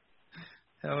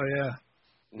 Hell yeah!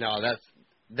 No, I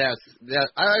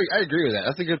agree with that.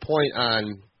 That's a good point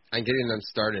on getting them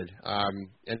started and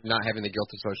not having the guilt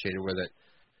associated with it.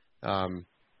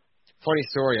 Funny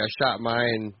story. I shot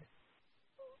mine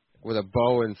with a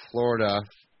bow in Florida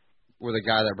with a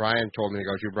guy that Brian told me to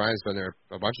go to. Brian's been there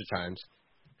a bunch of times,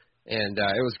 and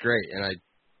it was great. And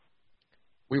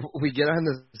we get on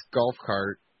this golf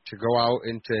cart to go out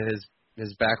into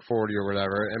his back 40 or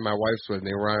whatever, and my wife's with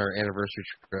me. We're on our anniversary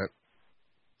trip,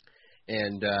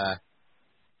 and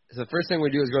so the first thing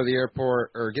we do is go to the airport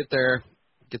or get there,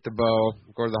 get the bow,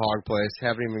 go to the hog place.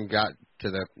 Haven't even got to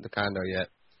the condo yet,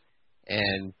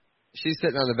 and she's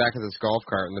sitting on the back of this golf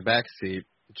cart in the back seat,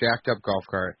 jacked up golf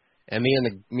cart, and me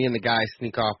and the guy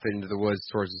sneak off into the woods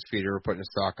towards his feeder. We're putting a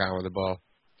stalk on with a bow,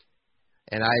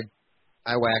 and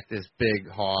I whacked this big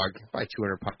hog by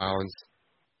 200 pounds,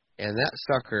 and that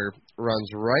sucker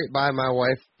runs right by my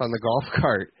wife on the golf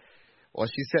cart while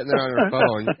she's sitting there on her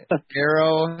phone,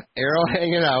 arrow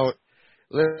hanging out.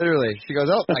 Literally, she goes,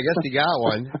 "Oh, I guess you got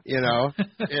one," And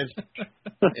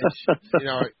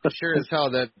sure as hell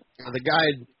that the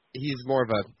guy, he's more of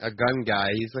a gun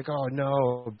guy. He's like, "Oh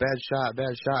no, bad shot."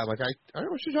 I'm like, I don't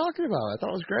know what you're talking about. I thought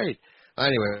it was great.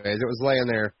 Anyways, it was laying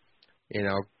there,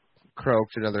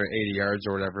 croaked another 80 yards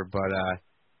or whatever. But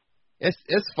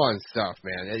it's fun stuff,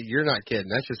 man. You're not kidding.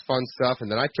 That's just fun stuff.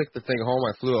 And then I took the thing home.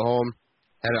 I flew it home,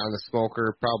 had it on the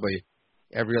smoker probably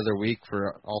every other week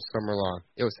for all summer long.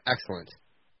 It was excellent.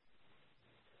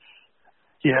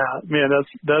 Yeah, man,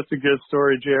 that's a good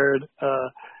story, Jared.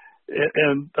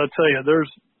 And I'll tell you,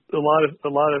 there's a lot of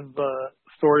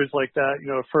stories like that.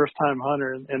 A first-time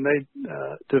hunter, and they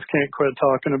just can't quit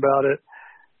talking about it.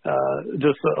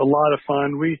 Just a lot of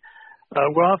fun. We'll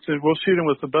shoot them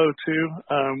with the bow too.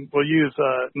 We'll use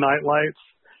night lights,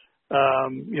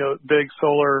 big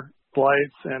solar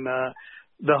lights, and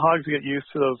the hogs get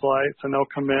used to those lights, and they'll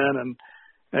come in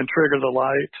and trigger the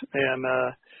light, and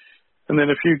then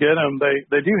if you get them,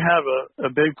 they do have a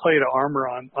big plate of armor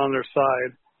on their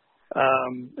side.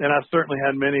 And I've certainly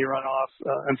had many run off,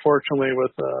 unfortunately,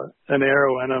 with an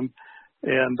arrow in them.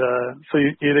 And so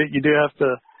you do have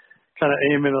to kind of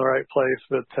aim in the right place,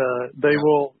 but they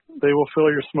will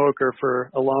fill your smoker for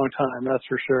a long time. That's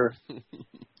for sure.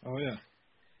 Oh yeah.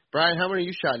 Brian, how many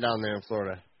you shot down there in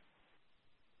Florida?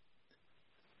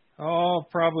 Oh,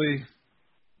 probably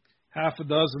half a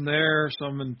dozen there,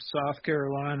 some in South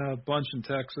Carolina, a bunch in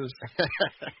Texas.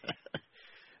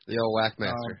 The old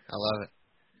Whackmaster. I love it.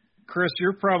 Chris,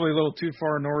 you're probably a little too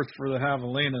far north for the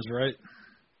javelinas, right?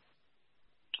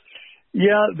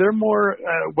 Yeah, they're more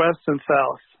west and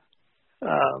south.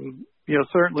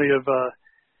 Certainly have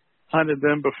hunted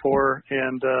them before,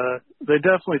 and they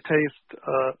definitely taste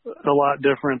a lot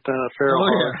different than a feral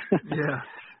hog. Yeah.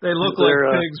 They look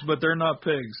like pigs, but they're not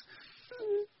pigs.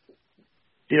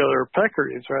 They're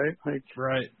peccaries, right?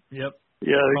 Right. Yep.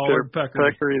 Yeah, I think they're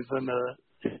peccary. peccaries, and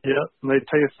and they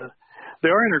taste. They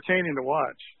are entertaining to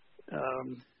watch.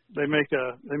 They make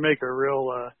a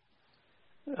real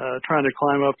trying to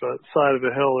climb up a side of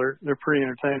a hill. They're pretty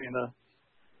entertaining to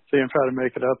see them try to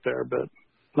make it up there, but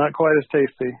not quite as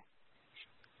tasty.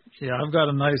 Yeah, I've got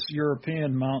a nice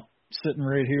European mount sitting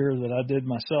right here that I did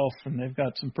myself, and they've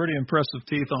got some pretty impressive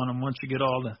teeth on them once you get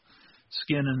all the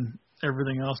skin and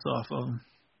everything else off of them.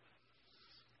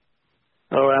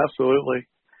 Oh, absolutely.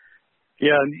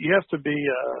 Yeah, and you have to be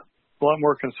a lot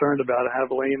more concerned about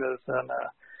javelinas than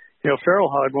feral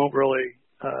hog won't really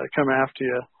come after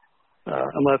you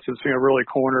unless it's really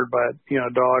cornered by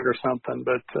a dog or something.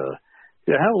 But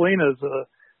javelinas,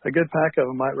 a good pack of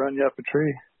them might run you up a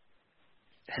tree.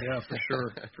 Yeah,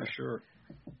 for sure.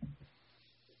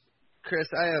 Chris,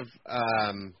 I have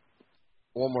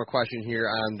one more question here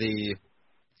on the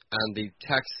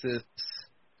Texas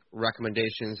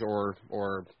recommendations or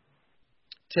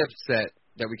tips that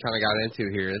we kind of got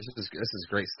into here. This is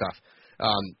great stuff.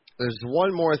 There's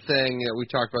one more thing that we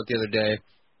talked about the other day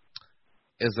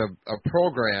is a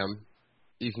program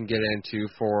you can get into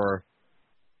for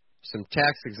some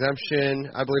tax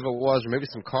exemption, I believe it was, or maybe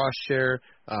some cost share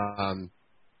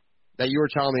that you were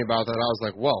telling me about that I was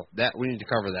like, whoa, we need to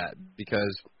cover that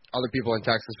because other people in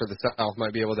Texas or the South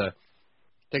might be able to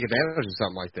take advantage of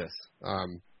something like this.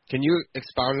 Can you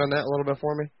expound on that a little bit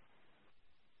for me?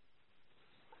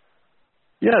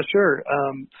 Yeah, sure.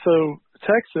 So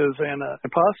Texas and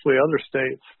possibly other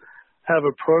states have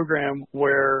a program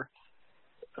where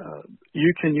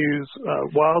you can use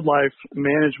wildlife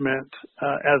management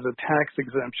as a tax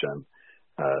exemption,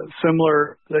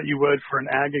 similar that you would for an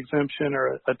ag exemption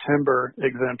or a timber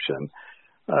exemption.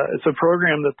 It's a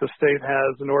program that the state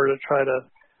has in order to try to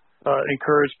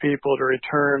encourage people to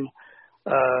return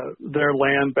their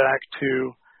land back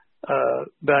to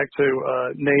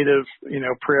native,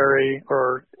 prairie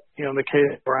or, in the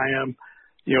case where I am,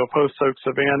 post oak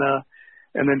savanna,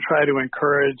 and then try to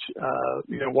encourage,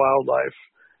 wildlife.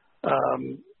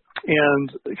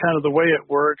 And kind of the way it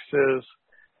works is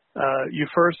you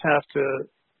first have to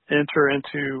enter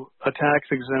into a tax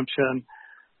exemption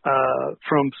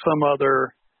from some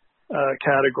other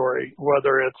category,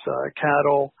 whether it's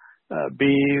cattle,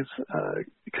 bees,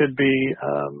 could be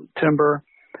timber,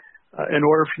 in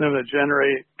order for them to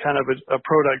generate kind of a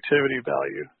productivity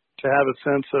value, to have a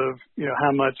sense of,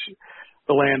 how much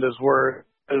the land is worth,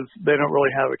 as they don't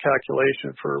really have a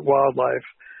calculation for wildlife.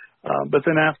 But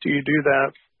then after you do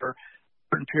that for a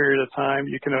certain period of time,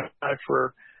 you can apply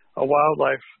for a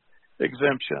wildlife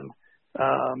exemption.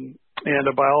 And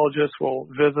a biologist will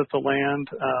visit the land,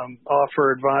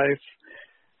 offer advice,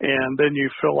 and then you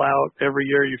every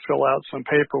year you fill out some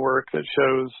paperwork that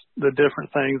shows the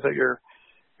different things that you're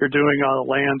doing on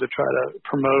the land to try to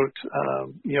promote,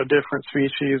 different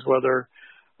species, whether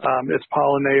it's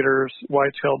pollinators,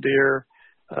 white-tailed deer,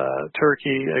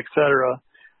 turkey, etc.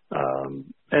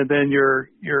 And then your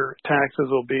taxes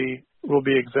will be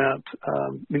exempt,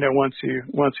 once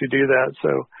you do that.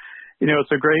 So,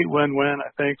 it's a great win-win, I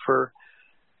think, for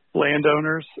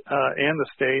landowners and the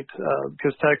state,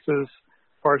 because Texas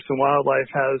Parks and Wildlife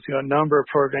has a number of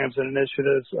programs and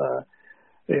initiatives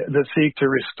that seek to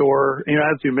restore,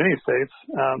 as do many states,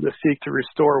 that seek to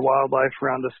restore wildlife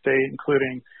around the state,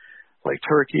 including like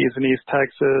turkeys in East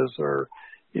Texas or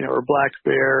black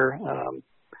bear,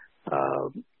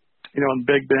 in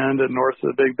Big Bend and north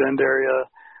of the Big Bend area.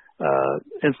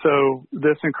 And so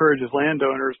this encourages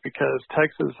landowners because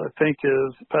Texas, I think,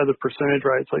 is, by the percentage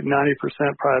right, it's like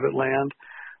 90% private land.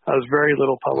 There's very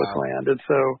little public land. And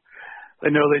so they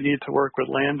know they need to work with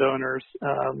landowners,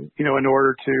 in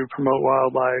order to promote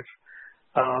wildlife,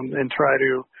 and try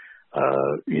to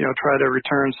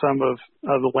return some of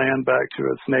the land back to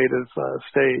its native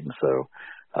state. And so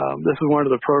this is one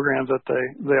of the programs that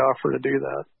they offer to do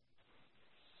that.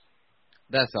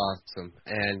 That's awesome.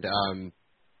 And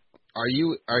Are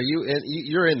you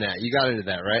you're in that? You got into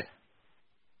that, right?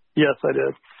 Yes, I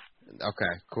did.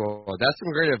 Okay, cool. That's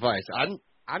some great advice.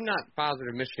 I'm not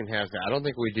positive Michigan has that. I don't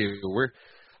think we do. We're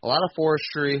a lot of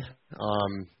forestry,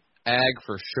 ag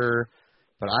for sure,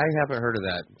 but I haven't heard of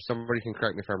that. Somebody can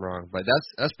correct me if I'm wrong, but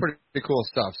that's pretty cool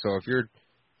stuff. So if you're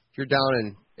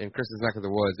down in Chris's neck of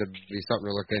the woods, it'd be something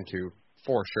to look into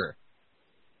for sure.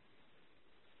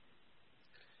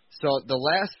 So the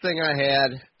last thing I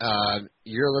had,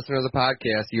 you're a listener to the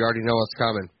podcast. You already know what's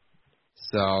coming.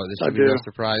 So this should be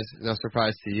no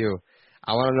surprise to you.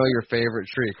 I want to know your favorite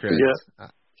tree, Chris. Yeah.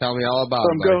 Tell me all about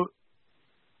it.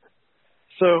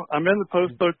 So I'm in the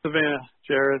post oak savanna,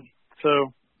 Jared.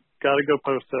 So got to go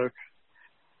post oak.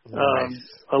 Nice.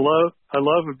 I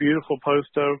love a beautiful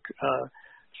post oak.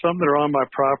 Some that are on my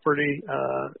property,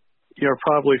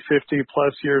 probably 50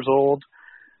 plus years old.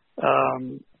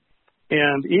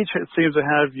 And each seems to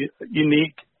have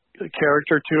unique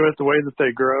character to it, the way that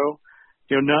they grow.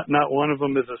 Not one of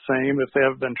them is the same if they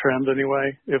haven't been trimmed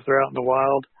anyway, if they're out in the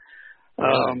wild.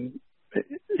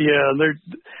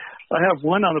 I have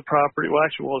one on the property. Well,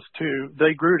 actually, it's two.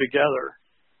 They grew together,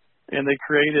 and they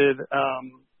created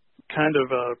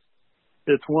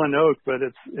it's one oak, but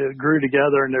it grew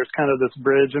together, and there's kind of this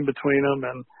bridge in between them,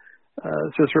 and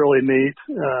it's just really neat.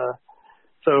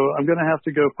 So I'm going to have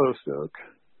to go post oak.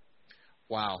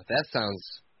 Wow, that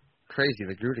sounds crazy.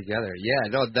 They grew together. Yeah,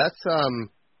 no, that's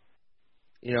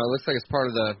it looks like it's part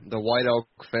of the white oak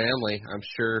family. I'm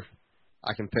sure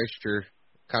I can picture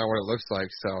kind of what it looks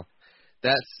like. So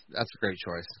that's a great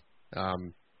choice.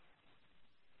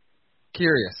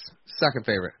 Curious, second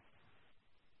favorite.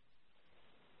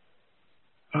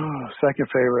 Oh, second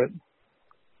favorite.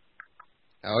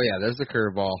 Oh yeah, there's a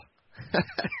curveball.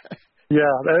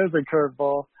 Yeah, that is a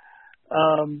curveball.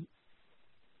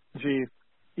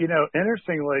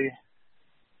 Interestingly,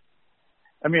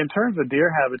 in terms of deer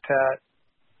habitat,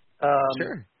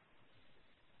 sure.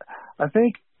 I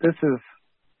think this is,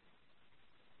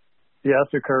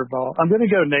 it's a curveball. I'm going to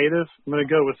go native. I'm going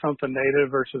to go with something native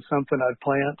versus something I'd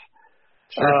plant.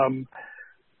 Sure.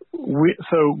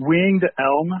 Winged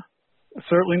elm,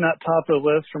 certainly not top of the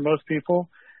list for most people,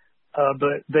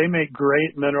 but they make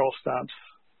great mineral stumps.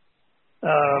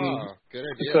 Good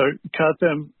idea. So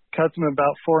cut them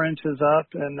about 4 inches up,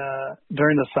 and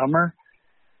during the summer,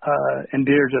 and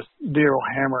deer will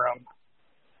hammer them.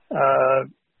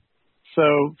 So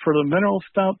for the mineral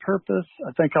stump purpose,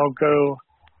 I think I'll go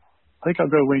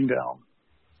winged elm.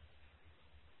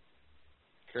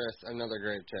 Chris, another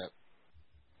great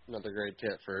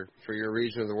tip for your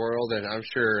region of the world, and I'm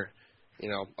sure a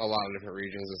lot of different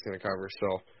regions it's going to cover.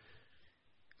 So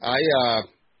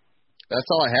that's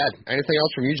all I had. Anything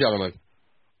else from you, gentlemen?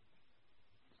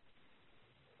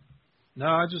 No,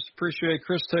 I just appreciate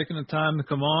Chris taking the time to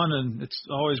come on, and it's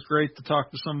always great to talk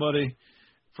to somebody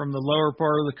from the lower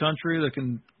part of the country that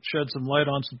can shed some light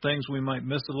on some things we might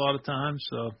miss a lot of times.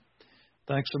 So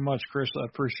thanks so much, Chris. I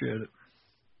appreciate it.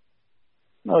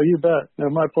 Oh, you bet. No,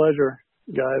 my pleasure,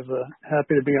 guys.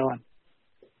 Happy to be on.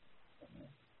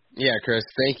 Yeah, Chris,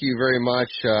 thank you very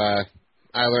much.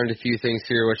 I learned a few things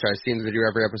here, which I seem to do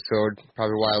every episode,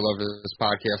 probably why I love this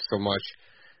podcast so much.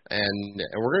 And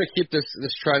we're going to keep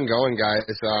this trend going, guys.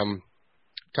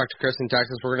 Talk to Chris in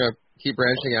Texas. We're going to keep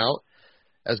branching out,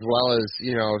 as well as,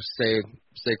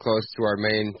 stay close to our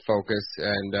main focus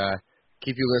and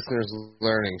keep you listeners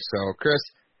learning. So, Chris,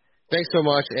 thanks so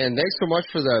much. And thanks so much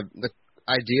for the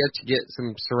idea to get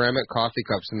some ceramic coffee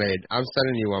cups made. I'm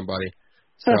sending you one, buddy.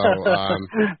 So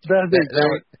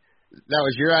that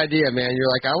was your idea, man.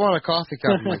 You're like, I want a coffee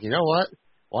cup. I'm like, you know what?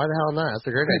 Why the hell not? That's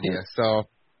a great idea. So,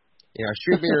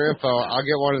 shoot me your info. I'll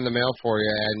get one in the mail for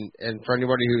you. And for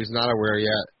anybody who's not aware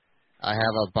yet, I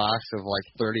have a box of like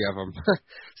 30 of them.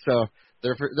 So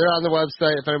they're on the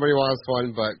website if anybody wants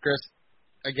one. But Chris,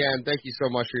 again, thank you so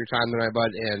much for your time tonight,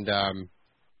 bud. And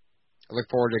I look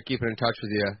forward to keeping in touch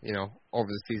with you, over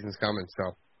the season's coming.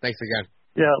 So thanks again.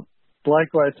 Yeah,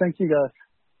 likewise. Thank you, guys.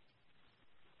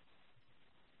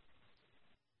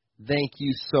 Thank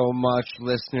you so much,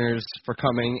 listeners, for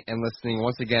coming and listening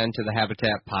once again to the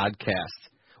Habitat Podcast.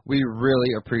 We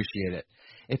really appreciate it.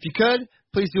 If you could,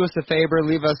 please do us a favor,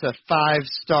 leave us a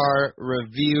 5-star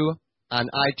review on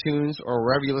iTunes or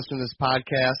wherever you listen to this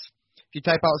podcast. If you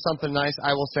type out something nice,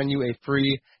 I will send you a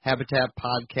free Habitat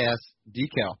Podcast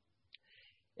decal.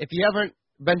 If you haven't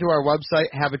been to our website,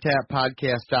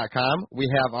 habitatpodcast.com, we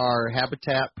have our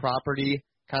Habitat Property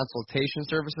Consultation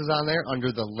Services on there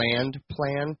under the Land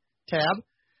Plan tab.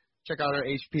 Check out our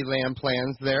HP land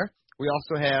plans there. We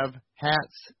also have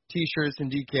hats, T-shirts,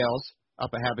 and decals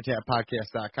up at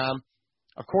habitatpodcast.com.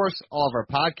 Of course, all of our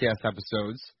podcast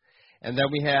episodes. And then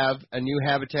we have a new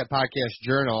Habitat Podcast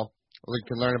journal where you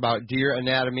can learn about deer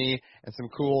anatomy and some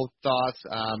cool thoughts,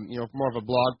 more of a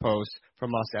blog post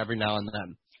from us every now and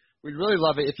then. We'd really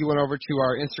love it if you went over to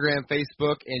our Instagram,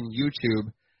 Facebook, and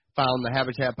YouTube, found the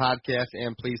Habitat Podcast,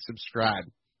 and please subscribe.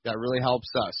 That really helps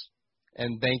us.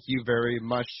 And thank you very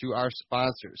much to our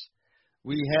sponsors.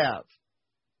 We have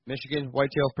Michigan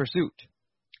Whitetail Pursuit,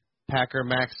 Packer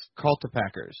Max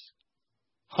Cultipackers,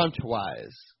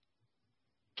 Huntwise,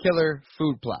 Killer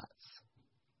Food Plots,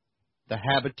 the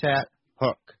Habitat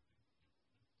Hook,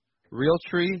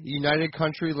 Realtree United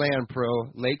Country Land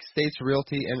Pro, Lake States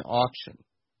Realty and Auction,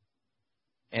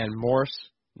 and Morse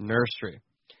Nursery.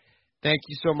 Thank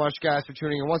you so much, guys, for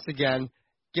tuning in. Once again,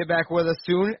 get back with us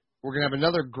soon. We're going to have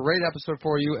another great episode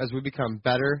for you as we become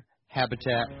better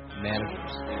habitat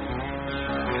managers.